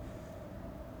way?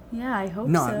 Yeah, I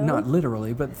hope so. Not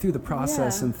literally, but through the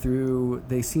process Yeah. and through,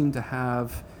 they seem to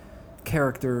have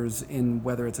characters in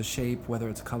whether it's a shape, whether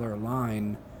it's a color or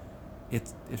line.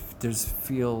 It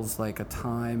feels like a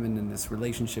time and then this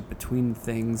relationship between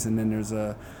things, and then there's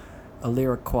a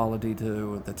lyric quality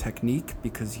to the technique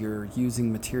because you're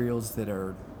using materials that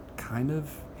are kind of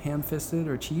ham-fisted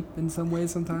or cheap in some ways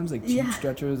sometimes, like cheap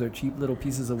stretchers or cheap little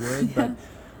pieces of wood, but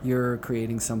you're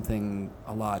creating something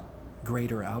a lot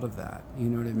greater out of that. You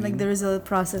know what I mean? Like there is a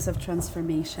process of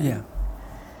transformation. Yeah.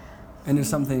 And there's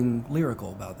something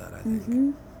lyrical about that, I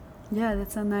think. Yeah,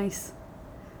 that's a nice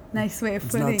way of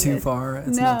putting it. It's not too far.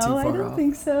 It's no, not too far I don't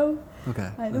think so.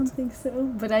 Okay. I don't think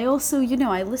so. But I also,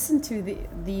 I listen to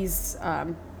these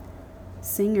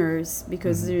singers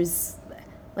because there's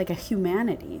like a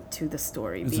humanity to the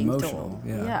story It's being emotional, told.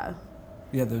 yeah.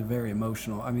 Yeah, they're very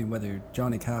emotional. I mean, whether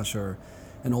Johnny Cash or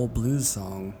an old blues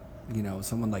song,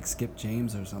 someone like Skip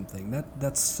James or something,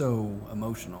 that's so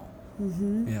emotional.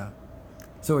 Yeah.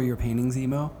 So are your paintings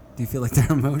emo? Do you feel like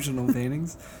they're emotional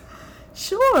paintings?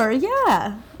 Sure,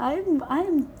 yeah.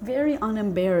 I'm very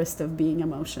unembarrassed of being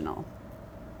emotional.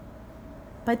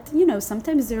 But,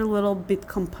 sometimes they're a little bit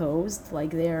composed,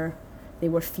 like they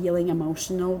were feeling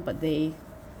emotional, but they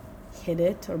hid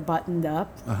it or buttoned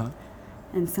up.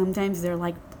 And sometimes they're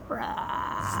like,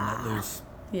 Let loose.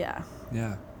 yeah.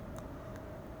 Yeah.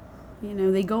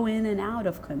 They go in and out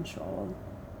of control.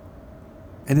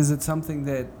 And is it something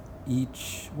that you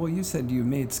said you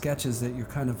made sketches that you're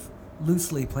kind of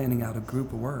loosely planning out a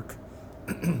group of work.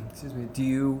 Excuse me. Do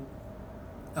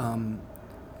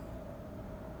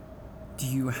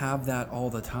you have that all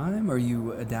the time? Are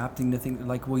you adapting to things?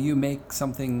 Like, will you make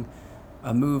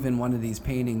a move in one of these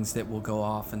paintings that will go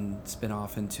off and spin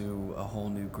off into a whole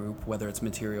new group, whether it's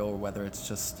material or whether it's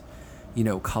just,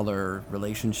 color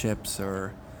relationships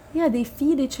or... Yeah, they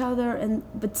feed each other,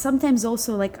 but sometimes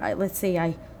also, like, let's say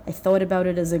I thought about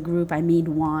it as a group, I made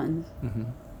one,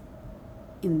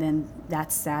 and then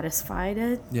that satisfied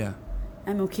it. Yeah.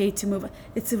 I'm okay to move.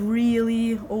 It's a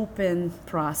really open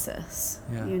process,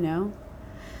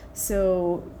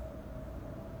 So,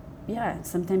 yeah,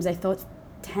 sometimes I thought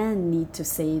 10 need to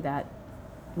say that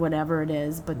whatever it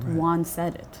is, but one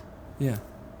said it. Yeah,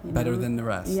 better than the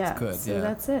rest. Yeah, good. So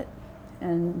that's it.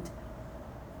 And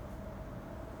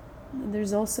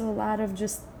there's also a lot of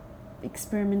just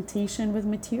experimentation with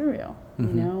material,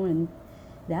 and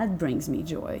that brings me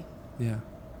joy. Yeah.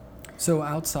 So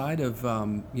outside of,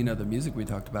 the music we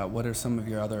talked about, what are some of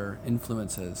your other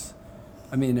influences?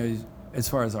 I mean, as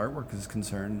far as artwork is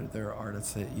concerned, there are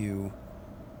artists that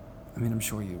I'm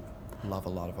sure you love a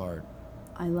lot of art.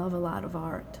 I love a lot of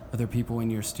art. Are there people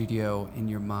in your studio, in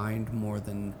your mind, more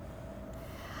than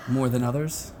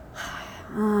others?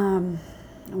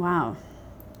 Wow.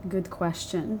 Good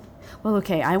question. Well,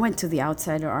 okay, I went to the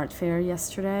Outsider Art Fair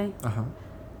yesterday.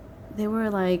 There were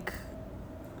like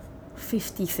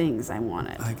 50 things I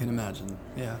wanted. I can imagine,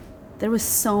 yeah. There was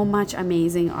so much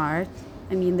amazing art.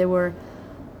 I mean, there were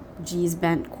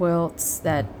bent quilts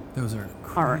that Those are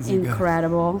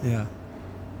incredible. Good. Yeah.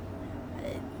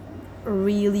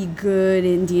 Really good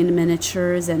Indian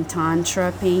miniatures and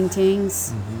Tantra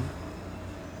paintings.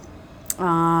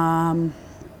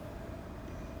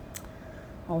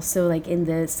 Also, like in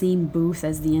the same booth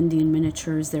as the Indian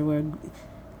miniatures, there were,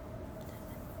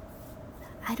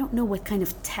 I don't know what kind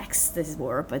of texts these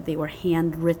were, but they were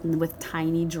handwritten with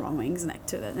tiny drawings next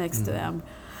to them.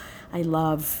 I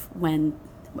love when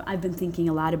I've been thinking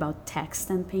a lot about text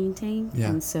and painting,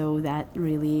 and so that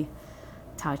really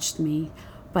touched me.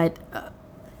 But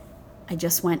I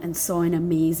just went and saw an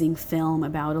amazing film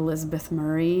about Elizabeth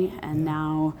Murray, and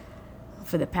now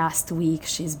for the past week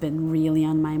she's been really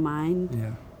on my mind.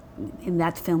 Yeah. In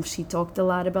that film she talked a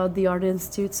lot about the Art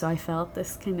Institute, so I felt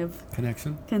this kind of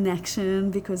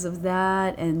connection because of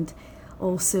that. And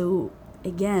also,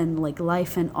 again, like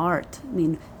life and art. I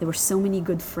mean, there were so many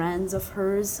good friends of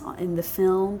hers in the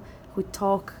film who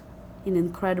talk in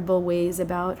incredible ways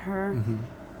about her.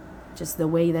 Just the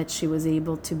way that she was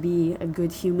able to be a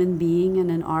good human being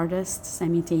and an artist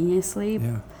simultaneously.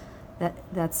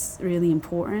 That's really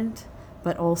important.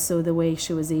 but also the way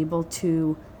she was able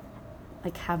to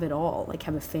like have it all, like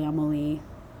have a family,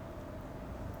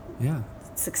 Yeah.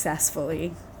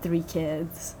 successfully, 3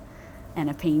 kids, and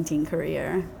a painting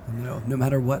career. No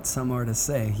matter what some artists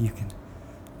say, you can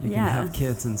have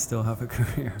kids and still have a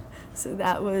career. So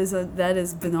that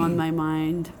has been on my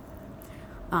mind,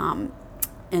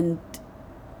 and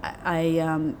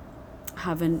I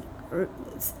have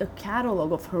a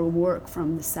catalog of her work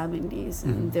from the 70s,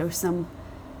 and there's some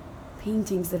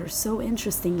paintings that are so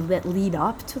interesting that lead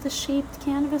up to the shaped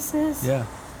canvases. Yeah.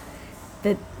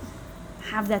 That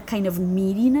have that kind of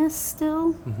meatiness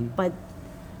still, but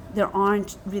there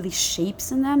aren't really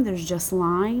shapes in them. There's just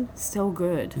line. So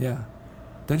good. Yeah.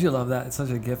 Don't you love that? It's such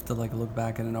a gift to like look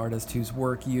back at an artist whose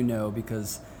work you know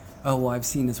because, oh, well, I've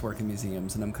seen his work in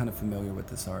museums and I'm kind of familiar with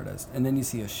this artist. And then you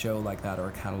see a show like that or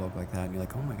a catalog like that and you're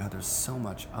like, oh my God, there's so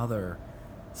much other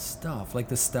stuff. Like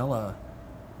the Stella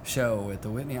show at the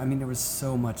Whitney. I mean, there was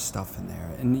so much stuff in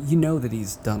there. And you know that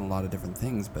he's done a lot of different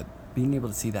things, but being able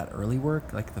to see that early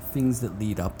work, like the things that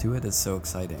lead up to it, is so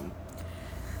exciting.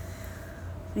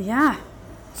 Yeah.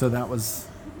 So that was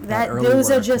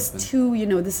those are just two,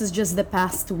 this is just the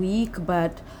past week,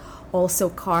 but also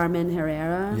Carmen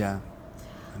Herrera. Yeah.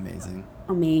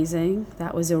 Amazing.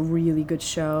 That was a really good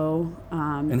show.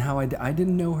 And how I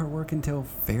didn't know her work until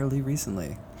fairly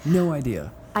recently. No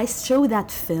idea. I show that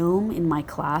film in my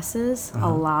classes a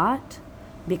lot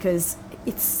because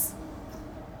it's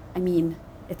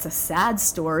a sad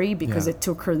story because it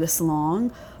took her this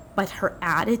long, but her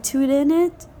attitude in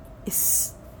it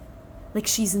is like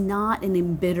she's not an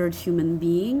embittered human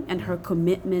being, and her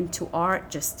commitment to art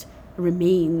just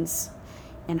remains.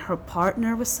 And her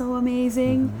partner was so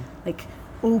amazing, like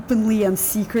openly and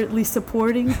secretly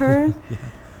supporting her.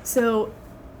 So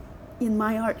in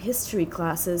my art history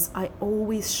classes, I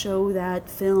always show that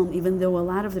film, even though a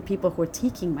lot of the people who are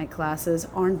taking my classes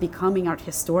aren't becoming art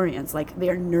historians, like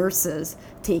they're nurses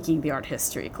taking the art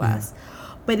history class.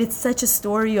 But it's such a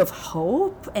story of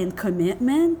hope and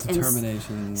commitment.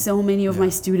 Determination. And so many of my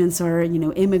students are,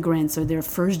 immigrants, or they're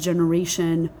first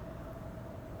generation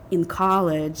in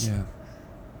college. Yeah.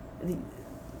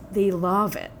 They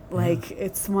love it. Like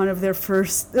it's one of their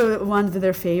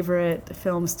favorite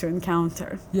films to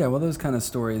encounter. Yeah, well, those kind of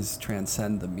stories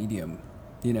transcend the medium.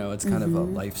 It's kind of a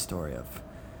life story of,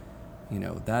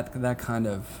 that kind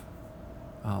of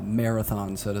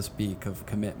marathon, so to speak, of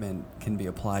commitment can be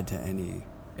applied to any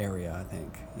area, I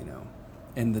think,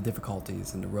 and the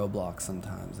difficulties and the roadblocks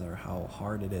sometimes, or how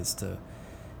hard it is to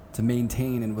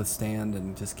maintain and withstand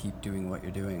and just keep doing what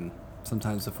you're doing.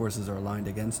 Sometimes the forces are aligned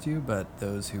against you, but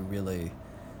those who really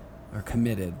are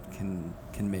committed can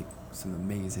make some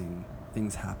amazing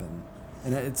things happen.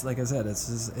 And it's like I said,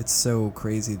 it's so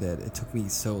crazy that it took me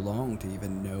so long to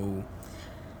even know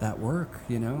that work,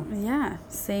 Yeah,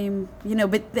 same.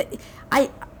 But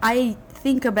I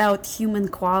think about human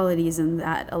qualities in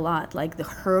that a lot, like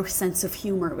her sense of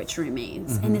humor, which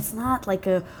remains, and it's not like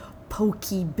a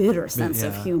pokey, bitter sense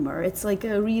of humor. It's like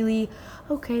a really,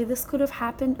 okay, this could have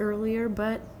happened earlier,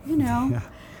 but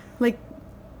like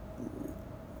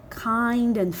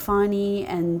kind and funny.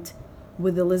 And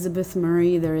with Elizabeth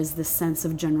Murray, there is this sense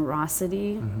of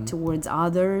generosity towards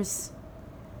others.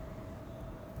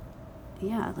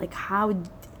 Yeah, like how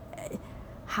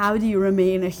do you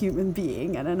remain a human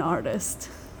being and an artist?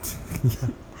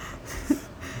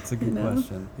 That's a good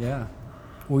question. Yeah.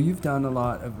 Well, you've done a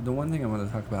lot of, the one thing I want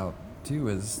to talk about too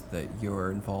is that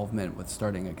your involvement with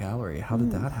starting a gallery. How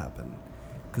did that happen?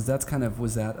 Because that's kind of,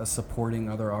 was that a supporting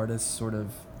other artists sort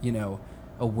of,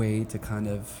 a way to kind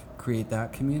of create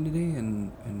that community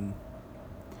and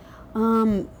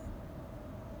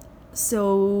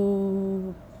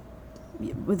so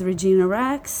with Regina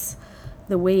Rex,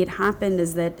 the way it happened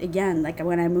is that, again, like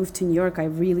when I moved to New York, I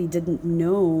really didn't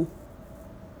know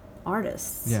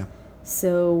artists. Yeah.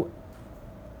 So,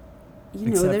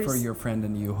 except for your friend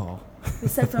in the U-Haul.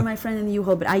 Except for my friend in the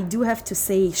U-Haul. But I do have to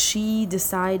say, she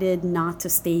decided not to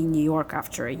stay in New York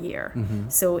after a year.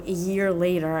 So a year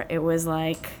later, it was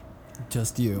like...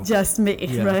 Just you. Just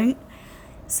me, right?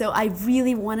 So I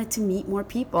really wanted to meet more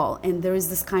people. And there is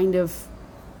this kind of...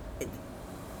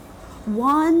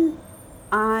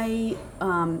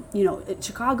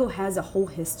 Chicago has a whole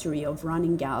history of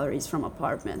running galleries from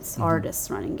apartments, artists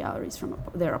running galleries from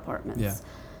their apartments. Yeah.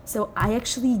 So I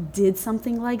actually did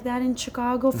something like that in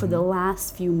Chicago for the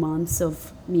last few months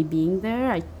of me being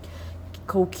there. I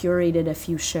co-curated a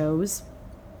few shows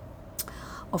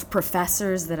of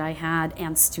professors that I had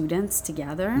and students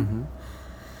together.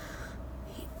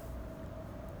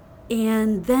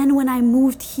 And then when I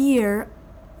moved here,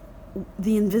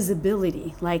 the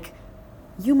invisibility, like,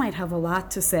 you might have a lot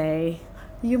to say,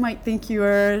 you might think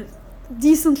you're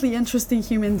decently interesting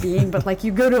human being, but like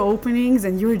you go to openings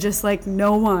and you're just like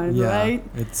no one, right?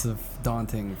 It's a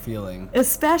daunting feeling.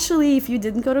 Especially if you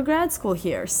didn't go to grad school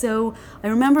here. So I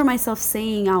remember myself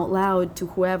saying out loud to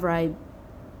whoever I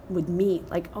would meet,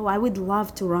 like, oh, I would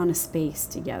love to run a space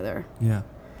together. Yeah.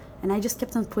 And I just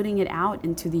kept on putting it out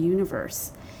into the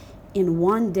universe. In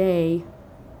one day,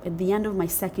 at the end of my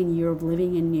second year of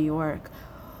living in New York,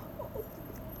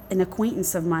 an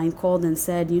acquaintance of mine called and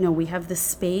said, we have this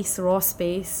space, raw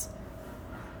space,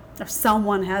 or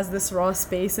someone has this raw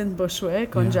space in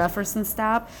Bushwick on Jefferson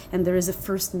Stop, and there is a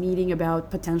first meeting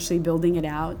about potentially building it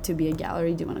out to be a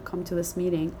gallery. Do you want to come to this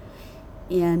meeting?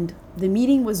 And the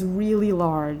meeting was really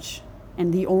large,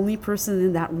 and the only person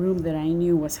in that room that I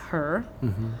knew was her.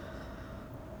 Mm-hmm.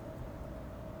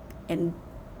 And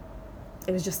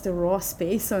it was just a raw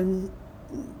space on...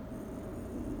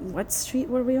 What street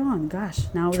were we on? Gosh,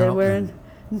 now that we're in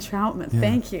Troutman. Yeah.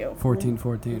 Thank you.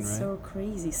 1414, right? So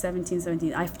crazy.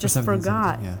 1717. I just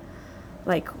forgot. Yeah.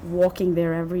 Like walking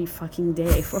there every fucking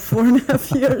day for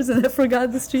 4.5 years, and I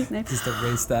forgot the street name. Just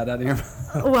erase that out of your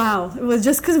mouth. Wow. It was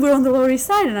just because we're on the Lower East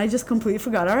Side, and I just completely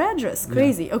forgot our address.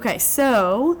 Crazy. Yeah. Okay,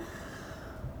 so...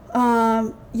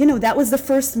 that was the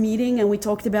first meeting, and we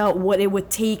talked about what it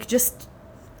would take, just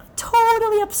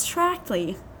totally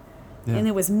abstractly. Yeah. And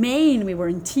it was May, and we were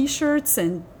in T-shirts,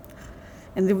 and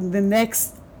the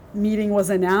next meeting was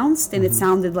announced, and it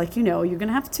sounded like, you're going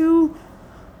to have to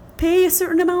pay a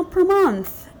certain amount per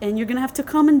month, and you're going to have to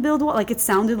come and build it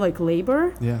sounded like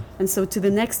labor. Yeah. And so to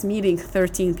the next meeting,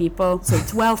 13 people, so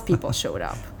 12 people showed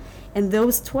up. And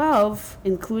those 12,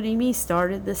 including me,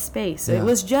 started this space. So it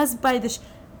was just by the...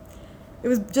 It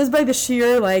was just by the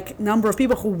sheer number of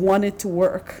people who wanted to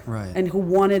work, right, and who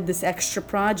wanted this extra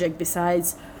project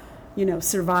besides,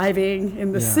 surviving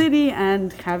in the city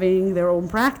and having their own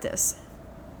practice.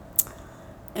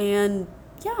 And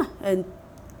and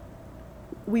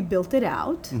we built it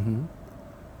out. Mm-hmm.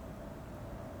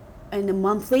 And a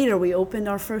month later, we opened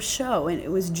our first show, and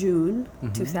it was June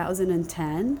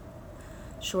 2010.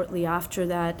 Shortly after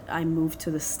that, I moved to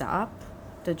the Stop.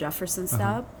 The Jefferson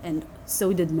Stop, and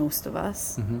so did most of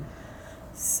us. Mm-hmm.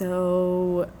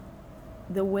 So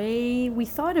the way we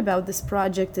thought about this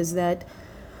project is that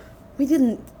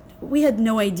we had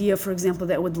no idea, for example,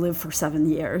 that it would live for 7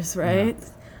 years, right?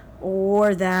 Yeah.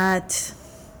 Or that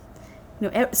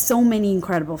so many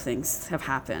incredible things have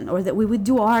happened, or that we would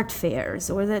do art fairs,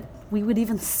 or that we would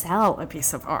even sell a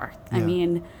piece of art. Yeah. I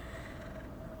mean,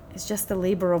 it's just a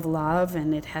labor of love,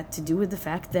 and it had to do with the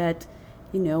fact that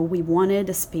we wanted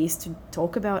a space to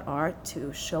talk about art,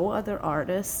 to show other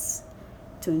artists,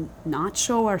 to not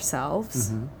show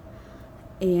ourselves. Mm-hmm.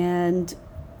 And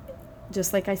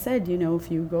just like I said, if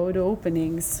you go to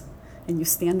openings and you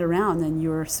stand around and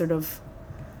you're sort of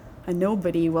a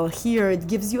nobody, well, here it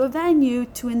gives you a venue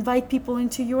to invite people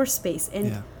into your space.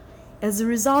 And as a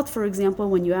result, for example,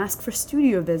 when you ask for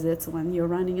studio visits, when you're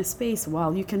running a space,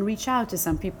 well, you can reach out to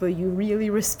some people you really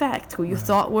respect, who you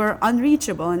thought were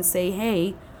unreachable, and say,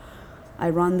 hey,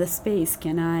 I run this space.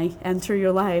 Can I enter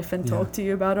your life and talk to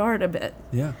you about art a bit?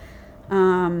 Yeah.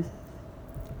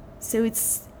 So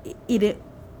it's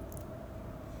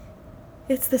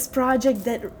this project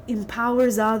that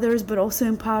empowers others, but also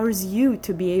empowers you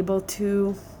to be able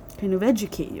to kind of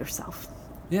educate yourself.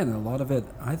 Yeah, and a lot of it,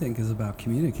 I think, is about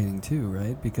communicating too,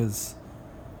 right? Because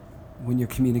when you're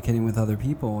communicating with other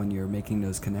people and you're making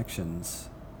those connections,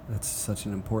 that's such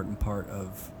an important part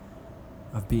of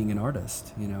being an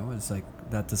artist, It's like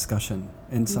that discussion.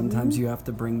 And sometimes you have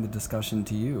to bring the discussion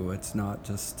to you. It's not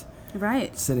just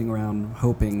sitting around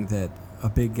hoping that a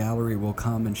big gallery will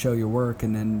come and show your work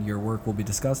and then your work will be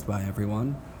discussed by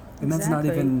everyone. And that's not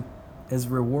even as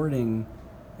rewarding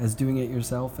as doing it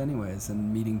yourself anyways,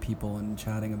 and meeting people and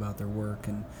chatting about their work.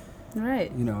 And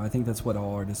I think that's what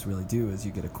all artists really do, is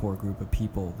you get a core group of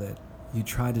people that you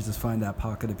try to just find that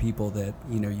pocket of people that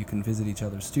you can visit each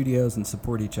other's studios and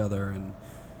support each other. And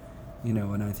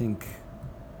and I think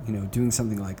doing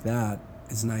something like that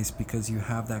is nice because you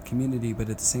have that community, but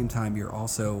at the same time you're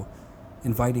also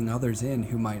inviting others in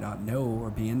who might not know or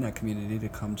be in that community to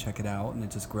come check it out, and it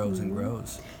just grows and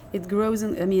grows. It grows,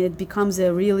 and it becomes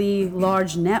a really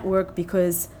large network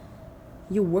because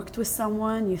you worked with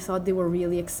someone, you thought they were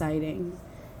really exciting,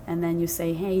 and then you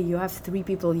say, hey, you have 3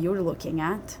 people you're looking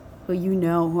at who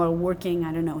who are working,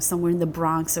 I don't know, somewhere in the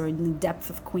Bronx or in the depth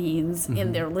of Queens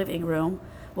in their living room.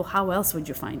 Well, how else would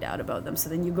you find out about them? So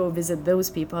then you go visit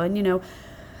those people, and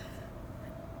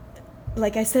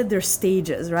like I said, there's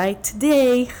stages, right?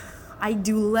 Today, I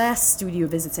do less studio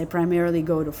visits. I primarily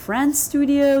go to friends'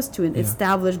 studios, to an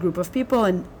established group of people,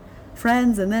 and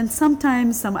friends, and then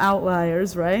sometimes some outliers,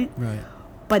 right? Right.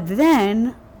 But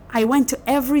then I went to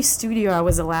every studio I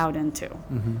was allowed into.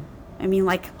 Mm-hmm. I mean,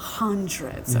 like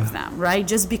hundreds of them, right?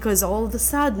 Just because all of a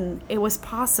sudden it was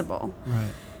possible.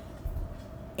 Right.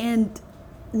 And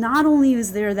not only is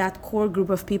there that core group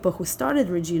of people who started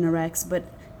Regina Rex, but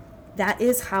that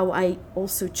is how I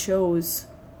also chose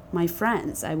my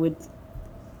friends. I would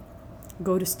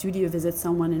go to studio, visit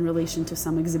someone in relation to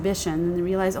some exhibition, and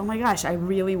realize, oh my gosh, I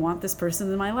really want this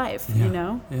person in my life, Yeah. you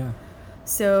know? Yeah.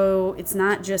 So it's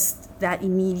not just that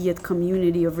immediate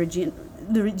community of Regina.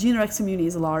 The Regina Rex community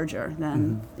is larger than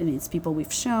it's people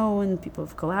we've shown, people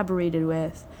we've collaborated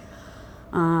with.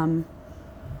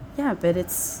 Yeah, but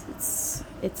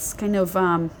it's kind of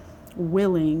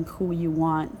willing who you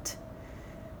want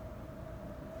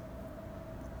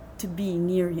to be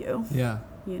near you. Yeah.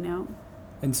 You know.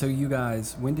 And so you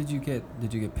guys, when did you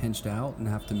get pinched out and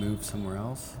have to move somewhere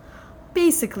else?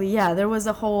 Basically, yeah, there was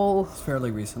a whole It's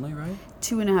fairly recently, right?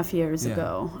 2.5 years Yeah.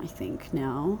 ago, I think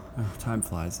now. Oh, time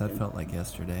flies. That felt like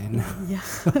yesterday. Yeah.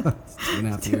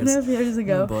 2.5 years. 2.5 years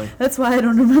ago. Oh, boy. That's why I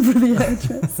don't remember the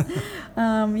address.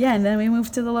 Yeah, and then we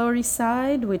moved to the Lower East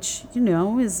Side, which, you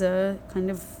know, is a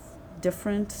kind of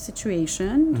different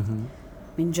situation. Mm-hmm.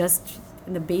 I mean, just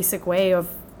in the basic way of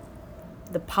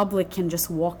the public can just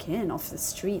walk in off the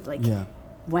street. Like, Yeah.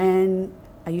 when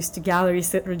I used to gallery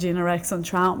sit Regina Rex on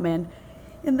Troutman,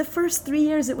 in the first 3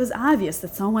 years, it was obvious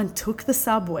that someone took the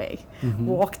subway,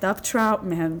 walked up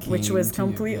Troutman, which Came was to you,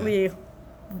 completely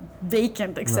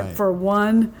vacant except Right. for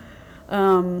one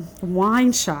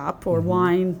wine shop or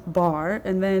wine bar,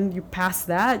 and then you pass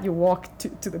that, you walk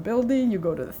to the building, you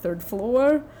go to the third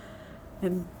floor,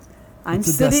 and I'm It's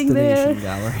a sitting there. destination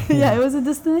gallery. Yeah, it was a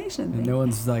destination And thing. no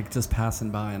one's like just passing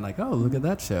by and like, oh, look at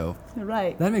that show.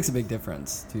 Right. That makes a big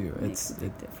difference too. Makes a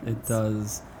big It difference.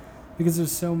 does, because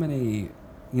there's so many.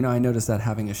 You know, I noticed that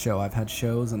having a show. I've had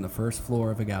shows on the first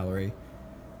floor of a gallery,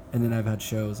 and then I've had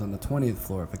shows on the 20th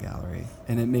floor of a gallery,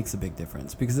 and it makes a big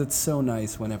difference because it's so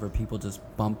nice whenever people just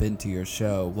bump into your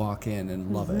show, walk in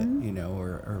and love it, you know,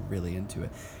 or are really into it.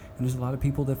 And there's a lot of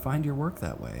people that find your work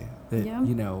that way. That Yeah.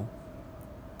 you know,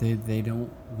 they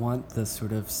don't want the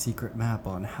sort of secret map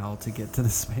on how to get to the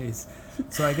space.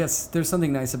 So I guess there's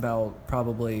something nice about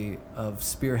probably of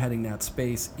spearheading that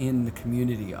space in the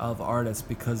community of artists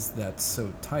because that's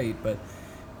so tight. But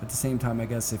at the same time, I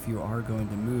guess if you are going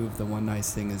to move, the one nice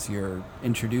thing is you're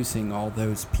introducing all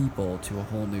those people to a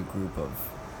whole new group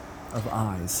of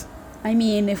eyes. I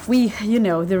mean, if we, you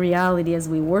know, the reality is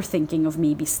we were thinking of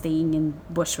maybe staying in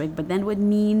Bushwick, but then would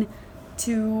mean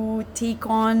to take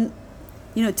on,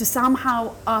 you know, to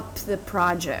somehow up the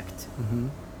project.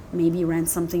 Maybe rent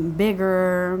something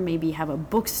bigger, maybe have a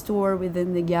bookstore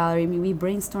within the gallery. I mean, we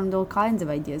brainstormed all kinds of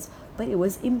ideas, but it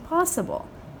was impossible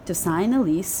to sign a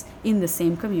lease in the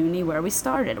same community where we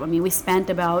started. I mean, we spent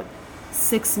about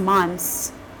 6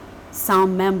 months,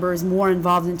 some members more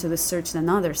involved into the search than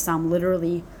others. Some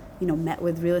literally, you know, met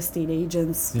with real estate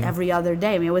agents every other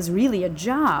day. I mean, it was really a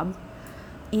job.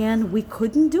 And we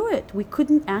couldn't do it. We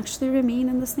couldn't actually remain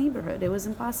in this neighborhood. It was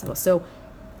impossible. So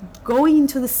going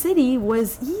into the city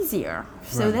was easier.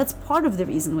 So Right. that's part of the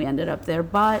reason we ended up there.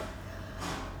 But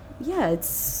yeah,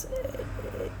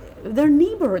 they're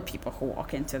neighborhood people who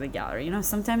walk into the gallery. You know,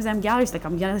 sometimes I'm galleries, like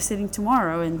I'm gallery sitting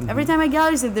tomorrow, and every time I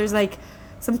gallery sit, there's like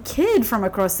some kid from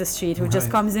across the street who just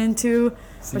Right. comes into,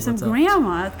 See or some what's up.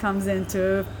 grandma that comes in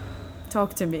to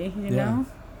talk to me, you know?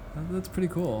 That's pretty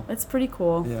cool. It's pretty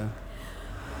cool. Yeah.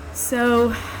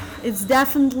 So it's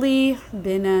definitely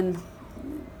been an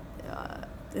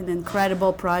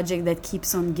incredible project that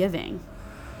keeps on giving.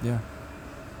 Yeah.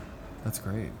 That's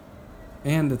great.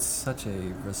 And it's such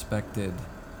a respected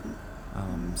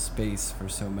space for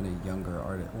so many younger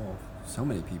artists. Well, so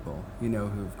many people, you know,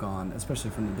 who've gone, especially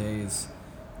from the days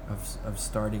of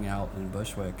starting out in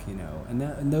Bushwick, you know.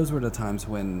 And those were the times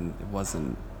when it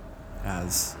wasn't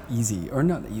as easy, or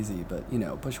not easy, but, you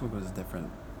know, Bushwick was different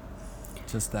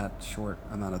just that short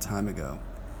amount of time ago.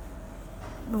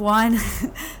 One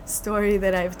story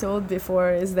that I've told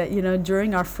before is that, you know,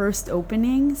 during our first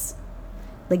openings,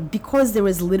 like, because there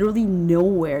was literally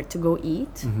nowhere to go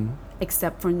eat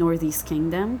except for Northeast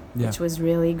Kingdom, which was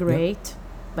really great,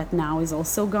 but now is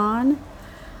also gone,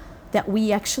 that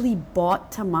we actually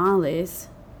bought tamales,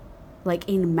 like,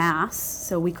 in mass,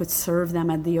 so we could serve them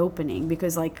at the opening,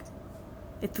 because, like,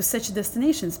 it was such a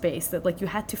destination space that, like, you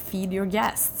had to feed your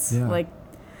guests. Yeah. Like,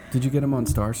 Did you get them on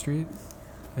Star Street?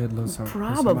 At Los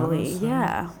probably, Hermanos?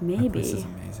 yeah, That maybe. place is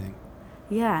amazing.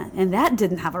 Yeah, and that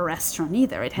didn't have a restaurant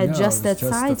either. It had No, just it was that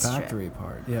side the strip. factory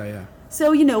part. Yeah, yeah.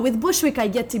 So, with Bushwick, I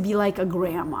get to be like a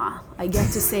grandma. I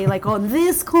get to say, like, on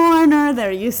this corner,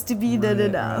 there used to be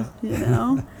da-da-da,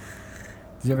 Did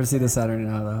you ever see the Saturday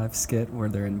Night Live skit where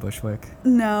they're in Bushwick?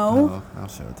 No. Oh, I'll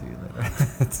show it to you later.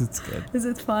 It's good. Is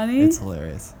it funny? It's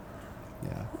hilarious.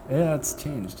 Yeah, it's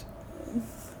changed.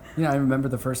 I remember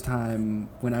the first time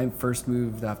when I first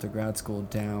moved after grad school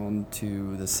down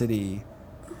to the city,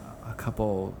 a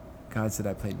couple guys that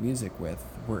I played music with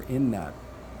were in that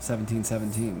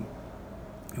 1717,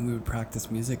 and we would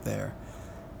practice music there,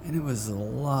 and it was a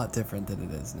lot different than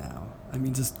it is now. I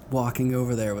mean, just walking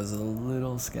over there was a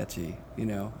little sketchy, it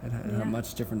had a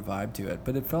much different vibe to it,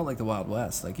 but it felt like the Wild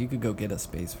West. Like, you could go get a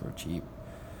space for cheap.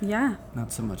 Yeah.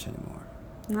 Not so much anymore.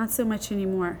 Not so much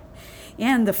anymore.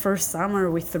 And the first summer,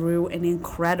 we threw an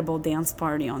incredible dance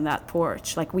party on that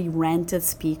porch. Like, we rented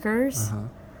speakers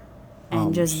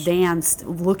and just danced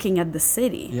looking at the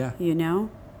city, Yeah.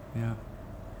 Yeah.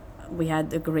 We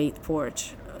had a great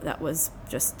porch that was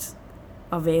just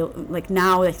available. Like,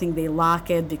 now I think they lock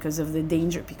it because of the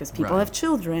danger, because people have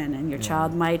children and your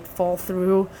child might fall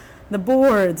through the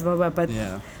boards, blah, blah. But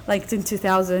like in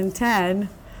 2010,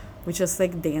 we just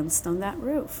like danced on that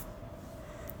roof.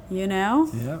 Yeah.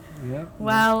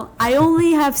 Well, I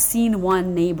only have seen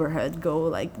one neighborhood go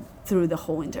like through the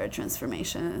whole entire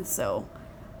transformation, so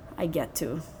I get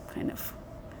to kind of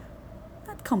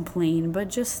not complain, but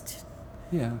just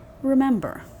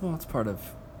remember. Well, it's part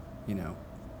of,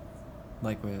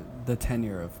 like the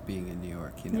tenure of being in New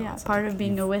York. Yeah, part of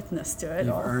being a witness to it.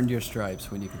 You've earned your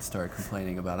stripes when you can start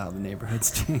complaining about how the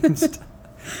neighborhood's changed.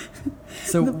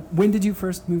 So, when did you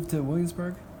first move to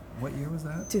Williamsburg? What year was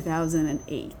that?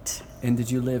 2008. And did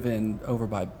you live over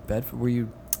by Bedford? Were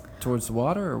you towards the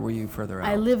water, or were you further out?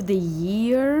 I lived a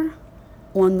year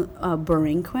on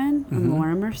Berrinquin, on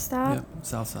Mortimer Stop. Yeah,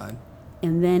 south side.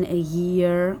 And then a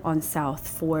year on South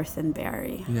 4th and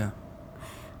Barry. Yeah.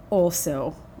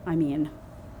 Also, I mean,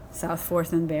 South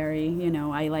 4th and Barry,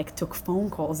 I like took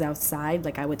phone calls outside.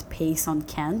 Like, I would pace on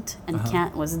Kent, and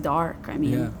Kent was dark. I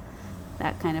mean,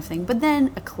 that kind of thing. But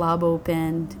then a club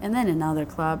opened, and then another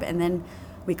club, and then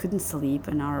we couldn't sleep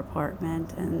in our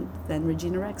apartment, and then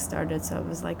Regina Rex started, so I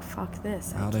was like, fuck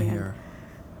this. Out of here.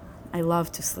 I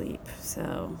love to sleep,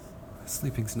 so.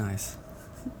 Sleeping's nice.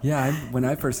 Yeah, when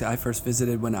I first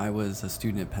visited when I was a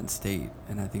student at Penn State,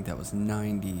 and I think that was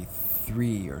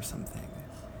 93 or something,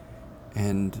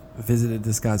 and visited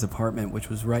this guy's apartment, which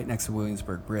was right next to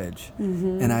Williamsburg Bridge,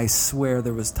 and I swear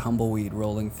there was tumbleweed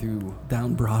rolling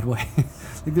down Broadway.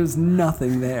 Like, there was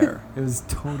nothing there. It was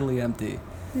totally empty.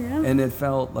 Yeah. And it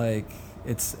felt like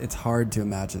it's hard to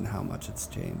imagine how much it's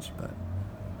changed, but.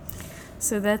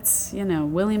 So that's,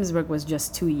 Williamsburg was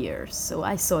just 2 years, so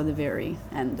I saw the very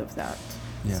end of that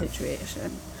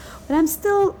situation. But I'm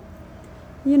still,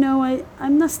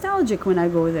 I'm nostalgic when I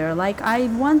go there. Like,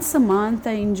 once a month,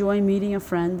 I enjoy meeting a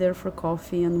friend there for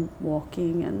coffee and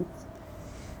walking, and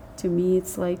to me,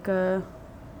 it's like it's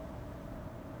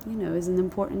an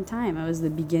important time. It was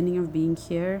the beginning of being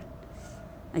here.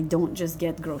 I don't just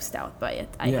get grossed out by it.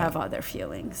 I have other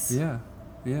feelings.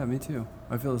 Yeah, me too.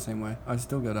 I feel the same way. I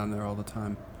still go down there all the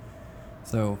time.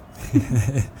 So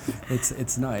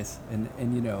it's nice. And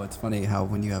it's funny how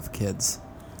when you have kids,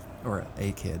 or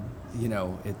a kid,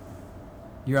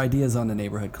 your ideas on the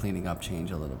neighborhood cleaning up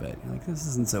change a little bit. You're like, this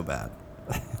isn't so bad.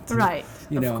 Right,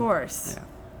 of course. Yeah.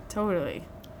 Totally.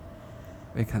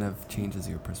 It kind of changes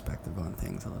your perspective on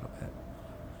things a little bit.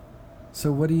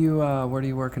 So what are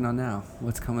you working on now?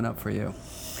 What's coming up for you?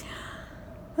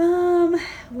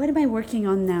 What am I working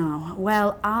on now?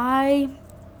 Well, I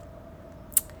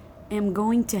am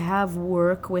going to have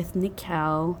work with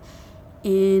Nicelle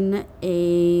in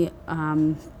the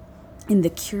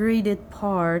curated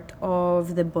part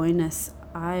of the Buenos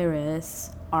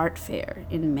Aires Art Fair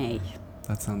in May.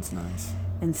 That sounds nice.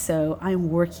 And so I'm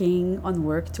working on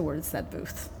work towards that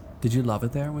booth. Did you love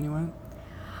it there when you went?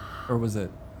 Or was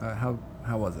it, how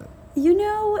was it?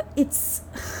 It's,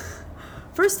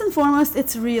 first and foremost,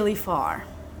 it's really far.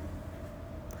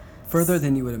 Further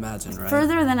than you would imagine, right?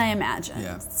 Further than I imagined.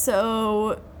 Yeah.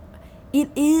 So it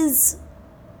is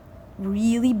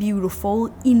really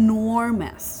beautiful,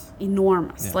 enormous,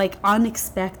 like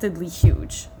unexpectedly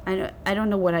huge. I don't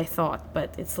know what I thought,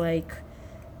 but it's like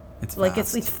it's like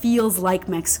vast. it feels like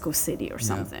Mexico City or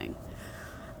something.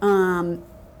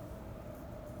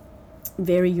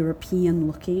 Very European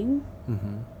looking,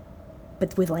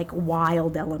 but with like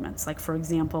wild elements. Like, for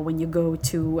example, when you go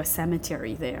to a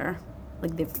cemetery there,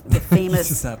 like the famous. This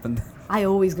just happened. I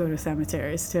always go to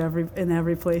cemeteries in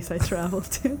every place I travel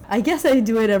to. I guess I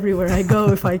do it everywhere I go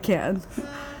if I can.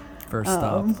 First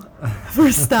stop.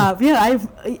 First stop. Yeah.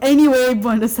 Anyway,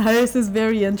 Buenos Aires is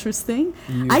very interesting.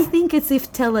 I think it's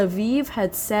if Tel Aviv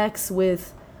had sex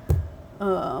with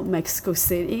Mexico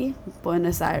City,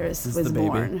 Buenos Aires was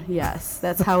born. Yes,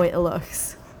 that's how it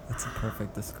looks. That's a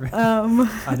perfect description.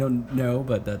 I don't know,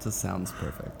 but that just sounds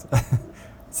perfect.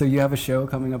 So you have a show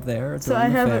coming up there? So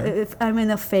I'm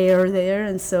in a fair there,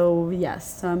 and so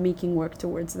yes, I'm making work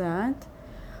towards that.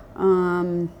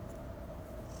 And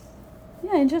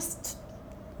just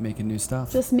making new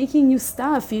stuff. Just making new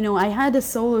stuff. I had a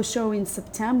solo show in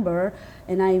September,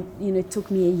 and it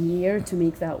took me a year to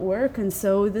make that work, and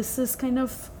so this is kind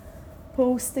of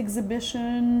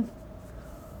post-exhibition.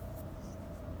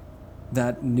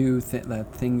 That that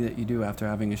thing that you do after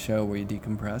having a show where you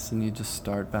decompress and you just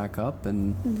start back up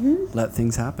and let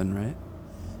things happen, right?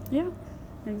 Yeah,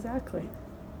 exactly.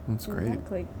 That's great.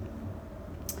 Exactly.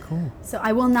 Cool. So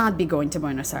I will not be going to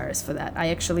Buenos Aires for that.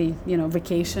 I actually,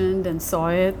 vacationed and saw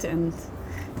it, and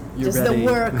You're ready. The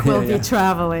work will be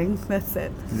traveling. That's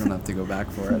it. You don't have to go back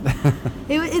for it.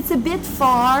 It's a bit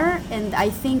far, and I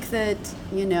think that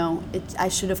I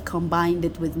should have combined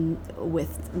it with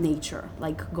nature,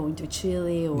 like going to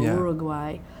Chile or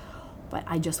Uruguay. But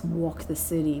I just walk the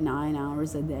city 9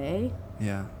 hours a day.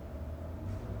 Yeah.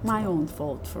 My own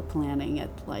fault for planning it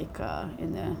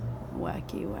in a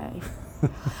wacky way.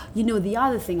 The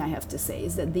other thing I have to say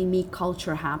is that they make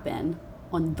culture happen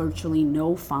on virtually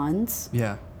no funds.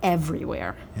 Yeah.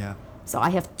 Everywhere. Yeah. So I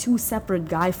have 2 separate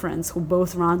guy friends who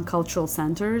both run cultural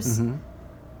centers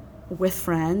with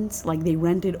friends. Like, they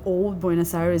rented old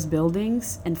Buenos Aires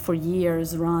buildings and for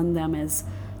years run them as,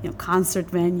 concert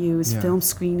venues, film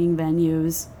screening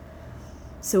venues.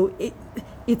 So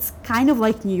it's kind of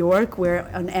like New York, where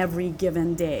on every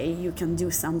given day you can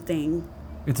do something.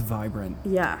 It's vibrant.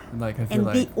 Yeah. I feel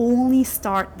they only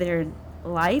start their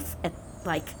life at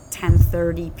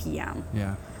 10:30 p.m.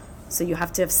 Yeah. So you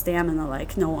have to have stamina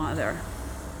like no other.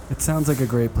 It sounds like a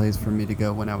great place for me to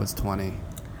go when I was 20.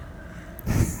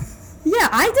 Yeah,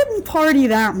 I didn't party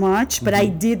that much, but I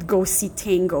did go see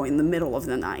tango in the middle of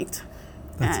the night.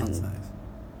 That sounds nice.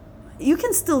 You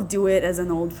can still do it as an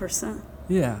old person.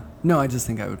 Yeah. No, I just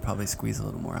think I would probably squeeze a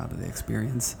little more out of the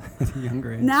experience at a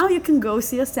younger age. Now you can go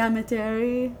see a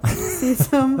cemetery, see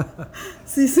some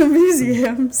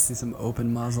museums. See some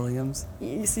open mausoleums.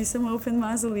 You see some open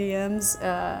mausoleums,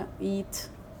 eat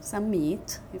some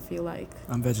meat if you like.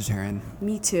 I'm vegetarian.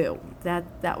 Me too.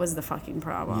 That was the fucking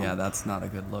problem. Yeah, that's not a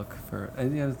good look for...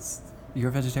 you're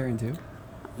a vegetarian too?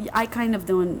 I kind of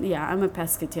don't... Yeah, I'm a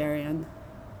pescatarian.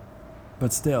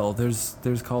 But still,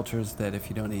 there's cultures that if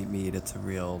you don't eat meat, it's a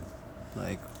real,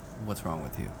 what's wrong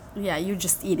with you? Yeah, you're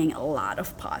just eating a lot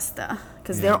of pasta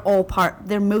because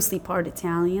they're mostly part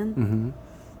Italian. Mm-hmm.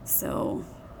 So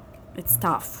it's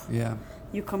tough. Yeah.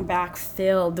 You come back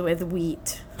filled with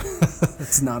wheat.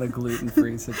 It's not a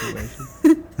gluten-free situation.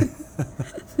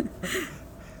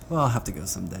 Well, I'll have to go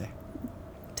someday.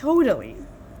 Totally.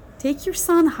 Take your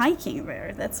son hiking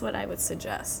there. That's what I would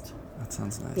suggest. That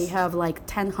sounds nice. They have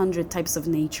 1,000 types of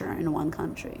nature in one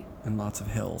country. And lots of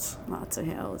hills. Lots of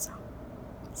hills.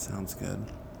 Sounds good.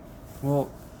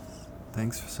 Well,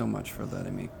 thanks so much for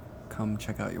letting me come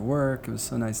check out your work. It was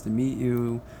so nice to meet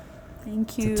you.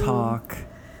 Thank you. To talk.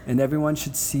 And everyone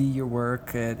should see your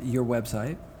work at your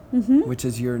website, which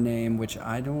is your name, which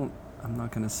I'm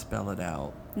not going to spell it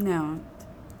out. No.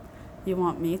 You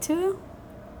want me to?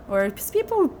 Or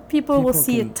people will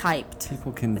see it typed.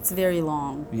 People can. It's very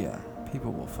long. Yeah.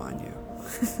 People will find you.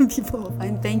 People will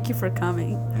find. Thank you for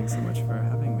coming. Thanks so much for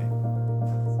having me.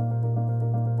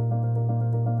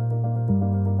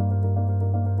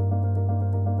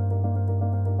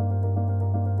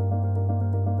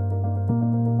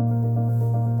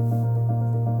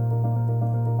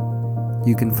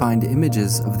 You can find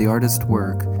images of the artist's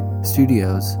work,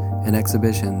 studios, and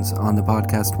exhibitions on the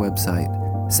podcast website,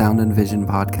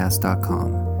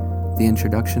 soundandvisionpodcast.com. The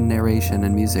introduction, narration,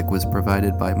 and music was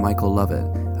provided by Michael Lovett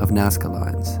of Nazca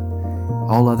Lines.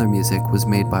 All other music was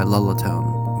made by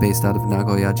Lullotone, based out of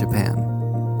Nagoya, Japan.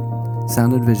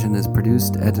 Sound and Vision is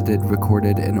produced, edited,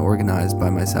 recorded, and organized by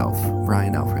myself,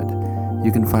 Brian Alfred.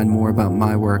 You can find more about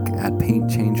my work at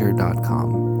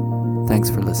paintchanger.com. Thanks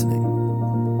for listening.